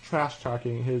 his trash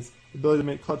talking, his ability to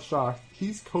make clutch shots.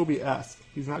 He's Kobe-esque.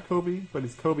 He's not Kobe, but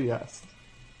he's Kobe-esque.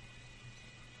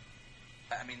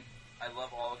 I mean, I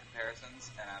love all the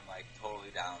comparisons, and I'm like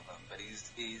totally down with him. But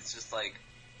he's just like,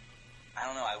 I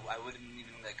don't know. I wouldn't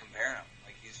even like compare him.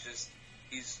 Like he's just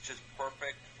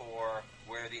perfect for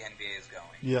where the NBA is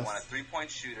going. Yes. You want a 3-point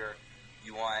shooter.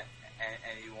 You want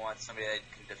and you want somebody that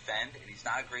can defend. And he's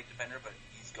not a great defender, but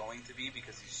he's going to be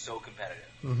because he's so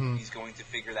competitive. Mm-hmm. He's going to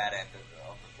figure that end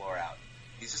of the floor out.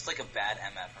 He's just like a bad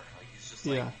MFer. Like he's just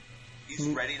like he's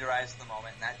ready to rise to the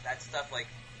moment. And that stuff like.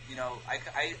 You know, I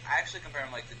actually compare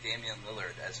him like to Damian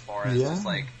Lillard as far as just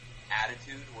like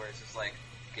attitude, where it's just like,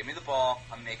 give me the ball,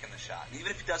 I'm making the shot. And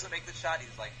even if he doesn't make the shot,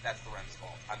 he's like, that's the Rem's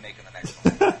fault. I'm making the next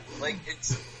one. Like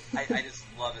I just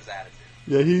love his attitude.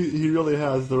 Yeah, he really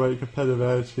has the right competitive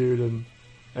attitude,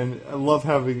 and I love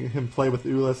having him play with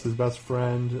Ulis, his best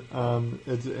friend.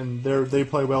 And they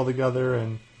play well together,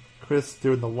 and Chris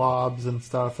doing the lobs and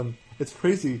stuff, and it's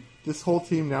crazy. This whole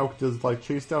team now does like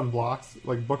chase down blocks.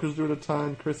 Like Booker's doing a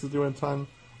ton, Chris is doing a ton,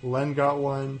 Len got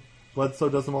one, Bledsoe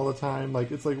does them all the time.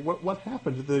 Like it's like what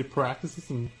happened? Did they practice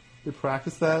this and they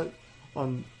practice that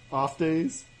on off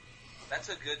days? That's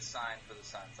a good sign for the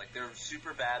Suns. Like they're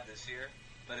super bad this year,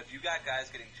 but if you got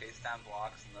guys getting chased down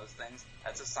blocks and those things,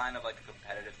 that's a sign of like a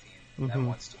competitive team that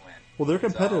wants to win. Well, they're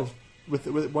competitive with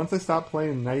once they stop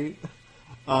playing Knight,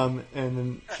 and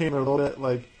then Chandler a little bit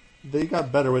like. They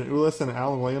got better when Ulis and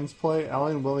Allen Williams play.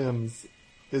 Allen Williams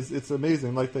it's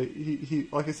amazing. Like he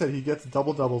like I said, he gets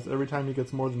double doubles every time he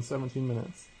gets more than 17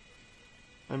 minutes.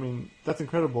 I mean, that's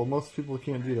incredible. Most people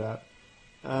can't do that.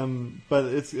 But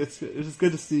it's just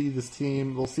good to see this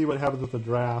team. We'll see what happens with the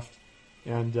draft,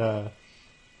 and we'll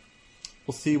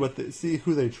see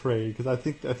who they trade, because I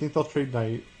think they'll trade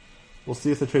Knight. We'll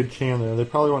see if they trade Chandler. They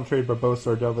probably won't trade Barbosa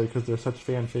or Dudley because they're such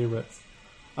fan favorites.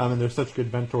 And they're such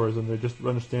good mentors, and they just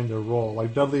understand their role.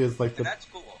 Like Dudley is like the that's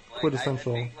cool. Like,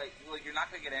 quintessential. I think, like you're not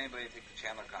going to get anybody to take the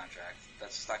Chandler contract.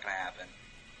 That's just not going to happen.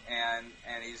 And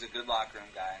he's a good locker room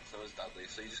guy, and so is Dudley.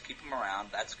 So you just keep him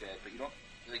around. That's good. But you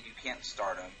can't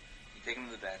start him. You take him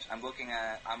to the bench. I'm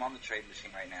on the trade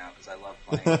machine right now because I love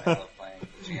playing.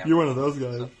 GM. You're one of those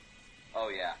guys. Oh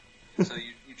yeah. So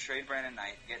you trade Brandon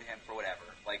Knight, get him for whatever.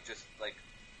 Like just like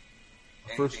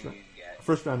anything you can get.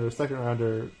 First rounder, second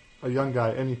rounder. A young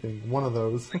guy, anything, one of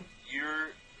those. Like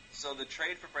so the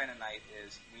trade for Brandon Knight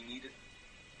is you need to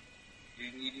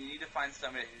find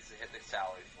somebody that needs to hit the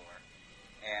salary floor,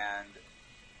 and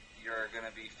you're going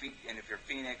to be and if you're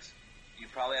Phoenix, you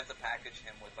probably have to package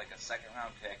him with like a second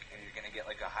round pick, and you're going to get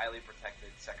like a highly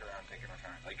protected second round pick in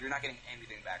return. Like you're not getting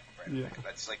anything back from Brandon Knight.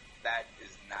 That's like that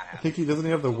is not happening. I think he doesn't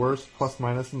have the worst plus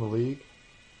minus in the league.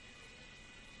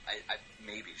 I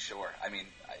maybe sure. I mean.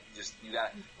 You got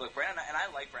look, Brandon, and I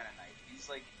like Brandon Knight. He's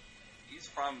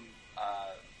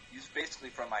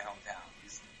basically from my hometown.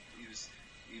 He was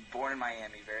born in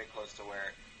Miami, very close to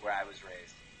where I was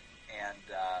raised. And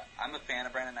I'm a fan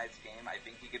of Brandon Knight's game. I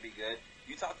think he could be good.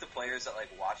 You talk to players that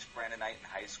like watched Brandon Knight in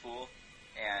high school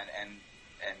and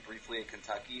briefly at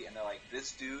Kentucky, and they're like,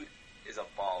 this dude is a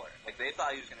baller. Like they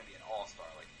thought he was going to be an all-star,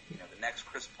 like the next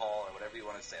Chris Paul or whatever you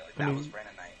want to say. Like that was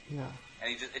Brandon Knight. Yeah.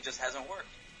 And it just hasn't worked,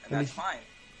 and that's fine.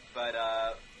 But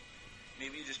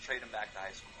maybe you just trade him back to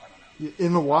high school. I don't know.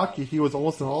 In Milwaukee, he was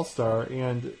almost an all-star,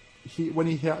 and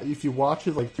if you watch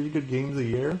his like 3 good games a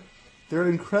year, they're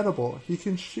incredible. He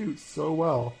can shoot so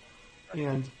well,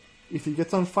 and if he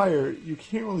gets on fire, you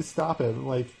can't really stop him.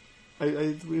 Like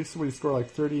we saw he scored like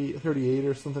 30, 38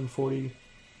 or something, 40,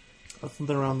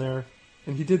 something around there,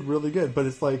 and he did really good. But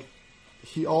it's like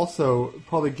he also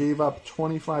probably gave up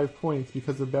 25 points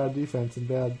because of bad defense and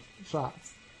bad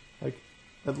shots. Like.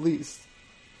 At least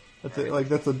that's a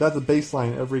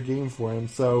baseline every game for him.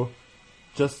 So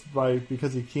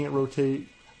because he can't rotate.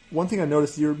 One thing I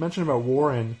noticed, you mentioned about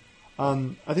Warren.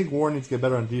 I think Warren needs to get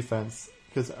better on defense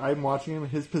because I'm watching him.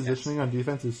 His positioning on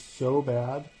defense is so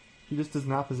bad. he just does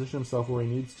not position himself where he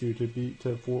needs to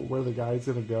for where the guy's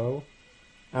going to go.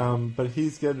 But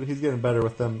he's getting better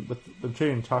with them. With the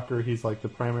trading Tucker, he's like the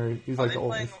primary. He's like the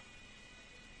oldest.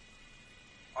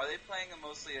 Are they playing him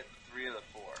mostly at the 3 or the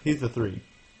 4? He's the 3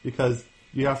 because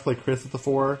you have to play Chris at the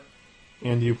 4,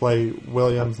 and you play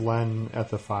Williams, Len at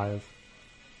the 5.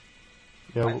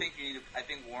 Yeah, I think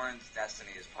Warren's destiny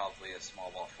is probably a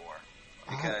small ball 4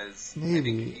 because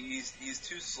maybe I think he's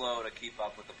too slow to keep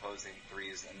up with opposing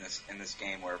threes in this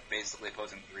game where basically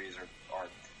opposing threes are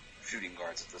shooting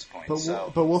guards at this point.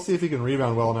 But we'll see if he can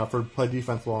rebound well enough or play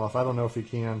defense well enough. I don't know if he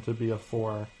can to be a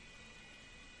 4.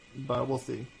 But we'll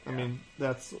see. Yeah. I mean,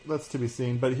 that's to be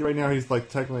seen. But right now he's like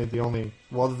technically the only,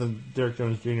 well, other than Derek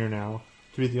Jones Jr. now,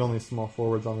 to be the only small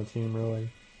forwards on the team, really.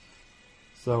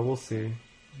 So we'll see.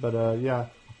 But yeah,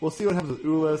 we'll see what happens with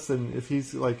Ulis, and if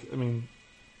he's like, I mean,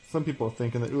 some people are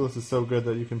thinking that Ulis is so good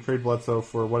that you can trade Bledsoe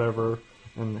for whatever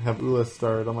and have Ulis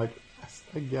start. I'm like,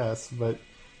 I guess, but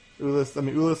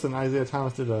Ulis and Isaiah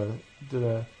Thomas did a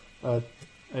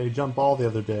jump ball the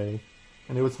other day.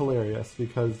 And it was hilarious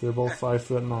because they're both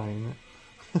 5'9".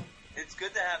 It's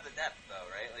good to have the depth, though,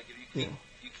 right? Like if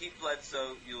you keep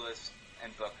Bledsoe, Ulis,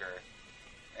 and Booker,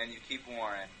 and you keep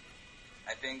Warren.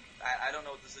 I think I don't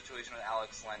know what the situation with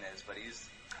Alex Len is, but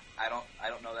I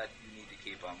don't know that you need to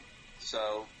keep him.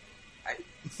 So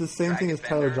it's the same thing as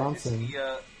Tyler Johnson.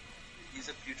 He's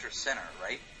a future center,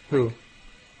 right? Who? Like,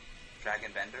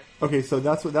 Dragon Bender. Okay, so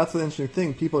that's an interesting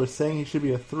thing. People are saying he should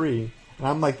be a 3. And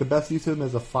I'm like, the best use of him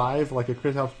is a 5, like a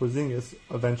Kristaps Porzingis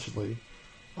eventually,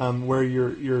 where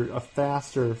you're a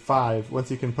faster 5 once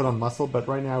he can put on muscle. But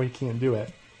right now he can't do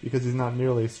it because he's not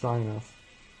nearly strong enough.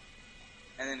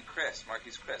 And then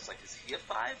Marquise Chris, like, is he a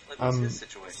 5? Like, what's his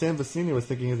situation? Sam Vecini was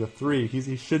thinking he's a 3.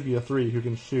 He should be a 3 who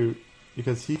can shoot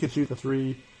because he can shoot the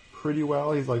 3 pretty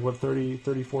well. He's like, what,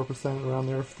 34% around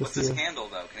there this What's year. his handle,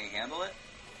 though? Can he handle it?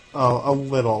 Oh, a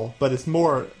little, but it's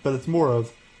more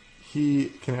of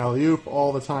he can alley-oop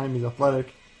all the time. He's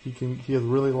athletic. He has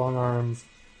really long arms,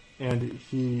 and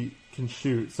he can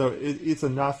shoot. So it's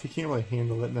enough. He can't really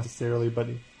handle it necessarily, but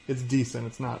it's decent.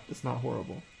 It's not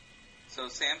horrible. So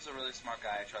Sam's a really smart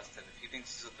guy. I trust him. If he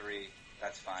thinks he's a 3,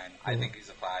 that's fine. I think he's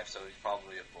a 5, so he's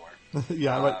probably a 4.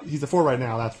 Yeah, but he's a 4 right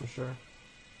now. That's for sure.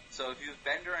 So if you have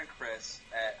Bender and Chris,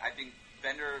 I think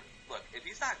Bender. Look, if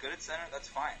he's not good at center, that's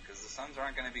fine because the Suns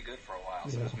aren't going to be good for a while.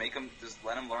 So just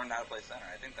let him learn how to play center.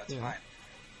 I think that's fine.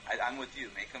 I'm with you.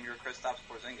 Make him your Kristaps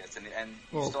Porzingis, and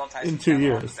you still have Tyson in 2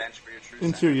 years. On the bench for your true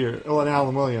in center. 2 years. Well, and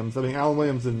Alan Williams. I mean, Alan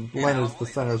Williams and Len is the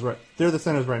centers right. They're the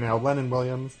centers right now. Len and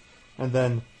Williams, and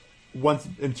then once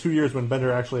in 2 years when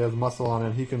Bender actually has muscle on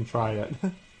him, he can try it.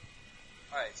 All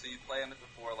right, so you play him at the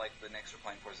 4 like the Knicks are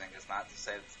playing Porzingis. Not to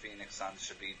say that the Phoenix Suns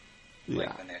should be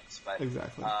like the Knicks, but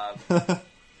exactly.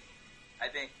 I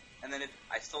think, and then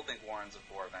I still think Warren's a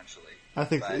 4 eventually. I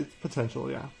think it's potential,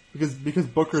 yeah, because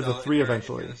Booker's a 3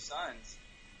 eventually. If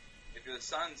you're the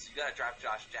Suns, you got to draft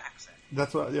Josh Jackson.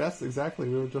 That's what. Yes, exactly.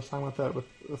 We were just talking about that with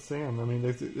Sam. I mean,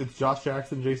 it's Josh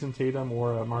Jackson, Jason Tatum,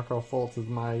 or Markelle Fultz is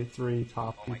my 3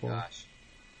 top people. Oh my gosh,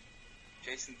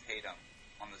 Jason Tatum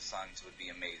on the Suns would be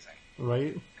amazing,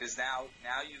 right? Because now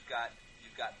you've got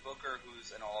Booker, who's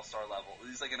an all-star level.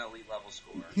 He's like an elite level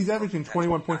scorer. He's averaging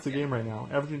 21 points a game right now.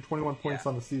 Averaging 21 points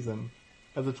on the season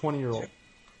as a 20-year-old.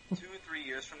 2 or 3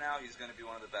 years from now, he's going to be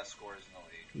one of the best scorers in the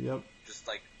league. Yep. Just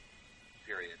like,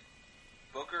 period.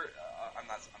 Booker,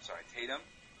 Tatum.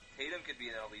 Tatum could be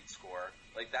an elite scorer.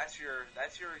 Like that's your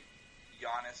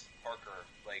Giannis Parker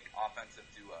like offensive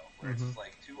duo, where it's just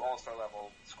like 2 all-star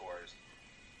level scorers.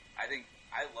 I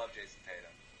love Jason Tatum.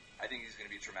 I think he's going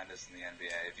to be tremendous in the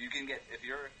NBA.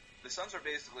 The Suns are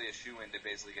basically a shoe-in to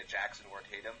basically get Jackson or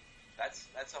Tatum. That's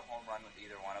a home run with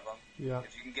either one of them. Yeah.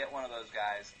 If you can get one of those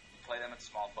guys, you play them at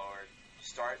small forward. You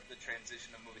start the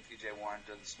transition of moving T.J. Warren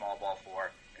to the small ball 4.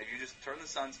 And if you just turn the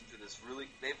Suns into this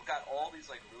they've got all these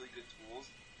like really good tools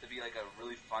to be like a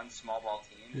really fun small ball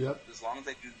team. Yep. As long as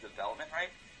they do the development right,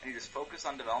 and you just focus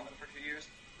on development for 2 years,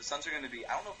 the Suns are going to be.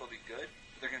 I don't know if they'll be good,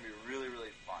 but they're going to be really,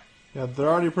 really fun. Yeah, they're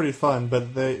already pretty fun,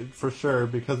 but they for sure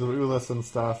because of Ulis and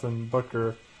stuff and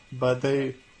Booker, but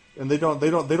they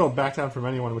don't back down from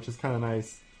anyone, which is kind of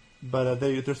nice. But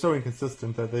they're so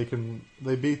inconsistent that they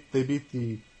beat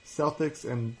the Celtics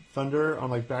and Thunder on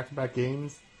like back-to-back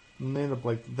games, and they end up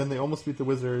then they almost beat the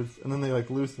Wizards, and then they like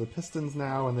lose to the Pistons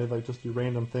now, and they like just do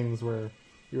random things where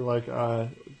you're like,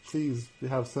 please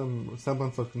have some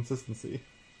semblance of consistency.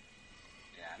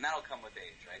 Yeah, and that'll come with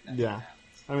age, right? That's yeah.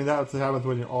 I mean, that's what happens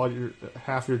when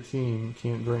half your team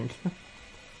can't drink.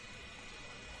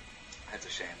 That's a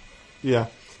shame. Yeah.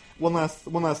 One last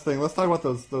thing. Let's talk about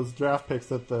those draft picks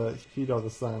that the Heat are the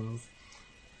Suns.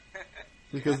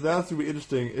 Because that's going to be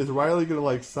interesting. Is Riley going to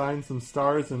like sign some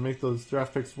stars and make those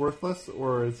draft picks worthless,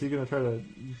 or is he going to try to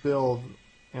build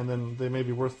and then they may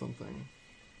be worth something?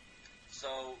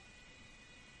 So,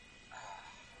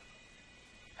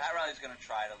 Pat Riley's going to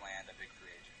try to land a big free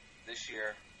agent this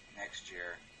year, next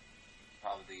year,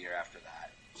 probably the year after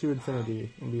that. To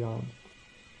infinity and beyond.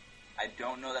 I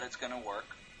don't know that it's going to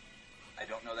work. I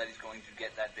don't know that he's going to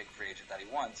get that big free agent that he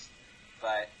wants.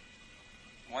 But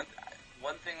one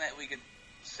thing that we could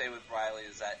say with Riley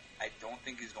is that I don't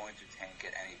think he's going to tank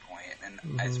at any point. And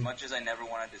as much as I never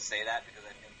wanted to say that, because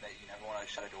I think that you never want to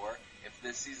shut a door, if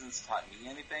this season's taught me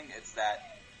anything, it's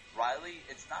that Riley,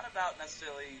 it's not about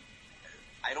necessarily,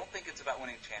 I don't think it's about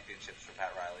winning championships for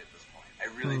Pat Riley at this point.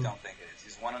 I really don't think it is.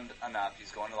 He's won enough.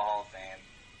 He's going to the Hall of Fame.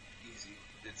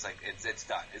 It's like, it's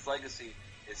done. His legacy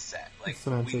is set. Like,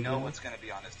 we know what's going to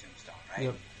be on his tombstone, right?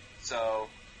 Yep. So,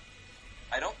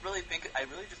 I really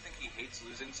just think he hates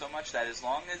losing so much that as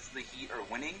long as the Heat are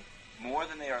winning more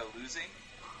than they are losing,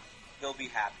 he'll be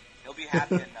happy. He'll be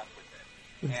happy enough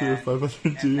with it.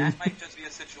 And that might just be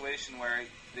a situation where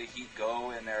the Heat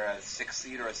go and they're a 6th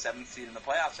seed or a 7th seed in the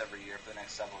playoffs every year for the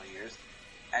next several years,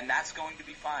 and that's going to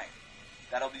be fine.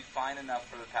 That'll be fine enough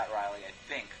for Pat Riley, I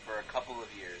think, for a couple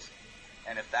of years.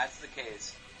 And if that's the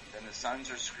case, then the Suns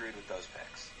are screwed with those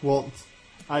picks. Well,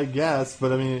 I guess,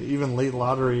 but I mean, even late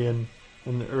lottery and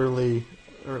early,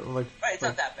 right, it's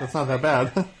not that bad. It's not that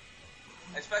bad.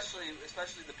 especially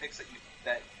the picks that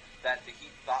the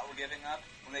Heat thought were giving up.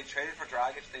 When they traded for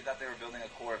Dragic, they thought they were building a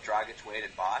core of Dragic, Wade,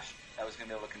 and Bosh that was going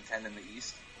to be able to contend in the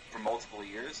East for multiple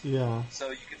years. Yeah.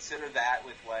 So you consider that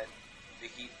with what the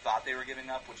Heat thought they were giving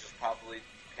up, which is probably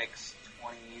picks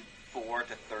 24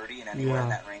 to 30 and anywhere in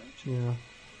that range. Yeah.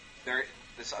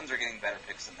 The Suns are getting better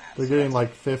picks than that. They're getting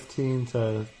like 15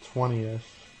 to 20-ish.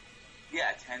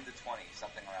 Yeah, 10 to 20,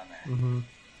 something around there. Mm-hmm.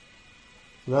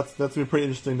 So that's going to be pretty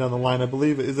interesting down the line. I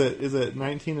believe, is it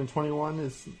 19 and 21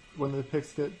 is when the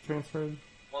picks get transferred?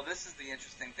 Well, this is the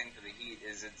interesting thing for the Heat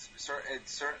is it's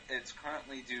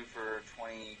currently due for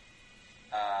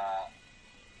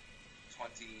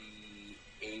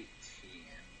 2018.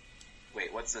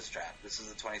 Wait, what's this draft? This is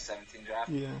the 2017 draft?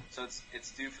 Yeah. So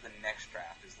it's due for the next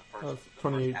draft is the first. Oh, the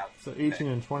 28, first so 18 pick.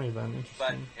 and 20 then. Interesting.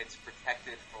 But it's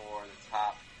protected for the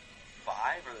top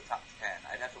 5 or the top 10.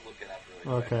 I'd have to look it up really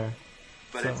quick. Okay.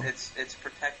 But so. it's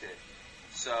protected.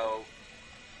 So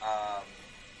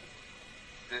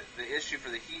the issue for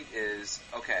the Heat is,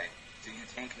 okay, do you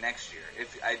tank next year?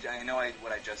 If I know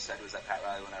what I just said was that Pat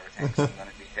Riley will never tank, so I'm going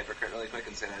to be hypocrite really quick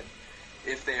and say that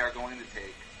if they are going to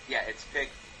take,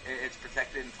 it's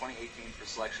protected in 2018 for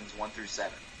selections 1 through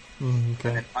 7. Okay.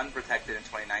 And then unprotected in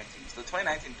 2019. So the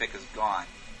 2019 pick is gone.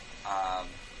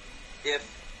 If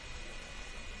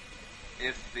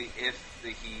the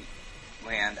Heat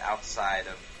land outside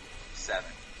of 7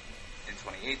 in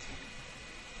 2018,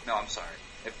 no, I'm sorry.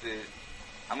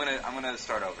 I'm gonna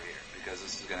start over here because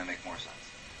this is gonna make more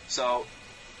sense. So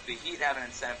the Heat have an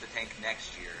incentive to tank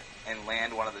next year and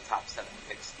land one of the top 7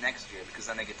 picks next year because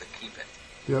then they get to keep it.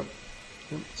 Yep.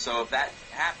 So if that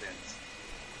happens,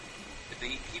 if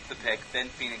they keep the pick, then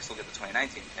Phoenix will get the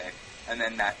 2019 pick, and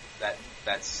then that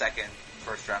second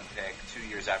first-round pick 2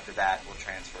 years after that will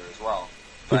transfer as well.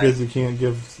 Because you can't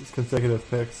give consecutive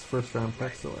picks, first-round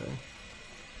picks away.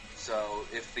 So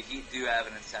if the Heat do have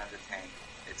an incentive to tank,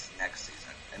 it's next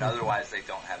season. And otherwise they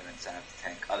don't have an incentive to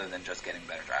tank other than just getting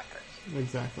better draft picks.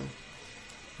 Exactly.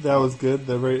 That was good. It's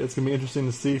going to be interesting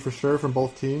to see for sure from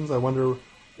both teams. I wonder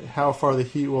how far the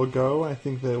Heat will go. I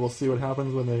think that we'll see what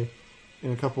happens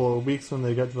in a couple of weeks when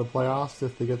they get to the playoffs,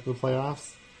 if they get to the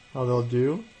playoffs, how they'll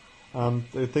do.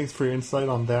 Thanks for your insight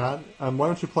on that. Why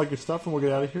don't you plug your stuff and we'll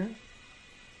get out of here?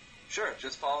 Sure.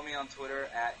 Just follow me on Twitter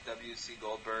at WC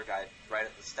Goldberg. I write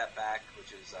at the Step Back,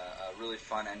 which is a really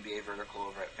fun NBA vertical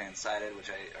over at Fansided,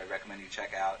 which I recommend you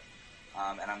check out.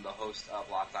 And I'm the host of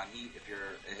Locked On Heat. If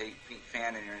you're a Heat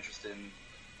fan and you're interested in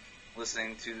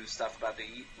listening to stuff about the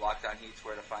Heat, Locked On Heat's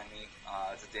where to find me.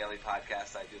 It's a daily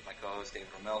podcast I do with my co-host David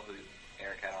Ramil, who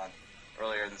Eric had on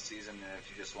earlier in the season. And if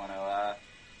you just want to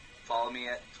follow me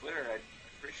at Twitter, I'd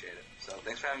appreciate it. So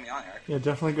thanks for having me on, Eric. Yeah,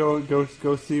 definitely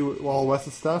go see all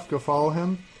Wes's stuff. Go follow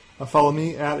him. Follow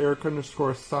me at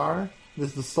Eric_Star. This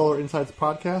is the Solar Insights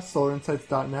podcast,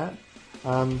 solarinsights.net.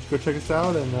 Go check us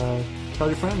out and tell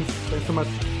your friends. Thanks so much.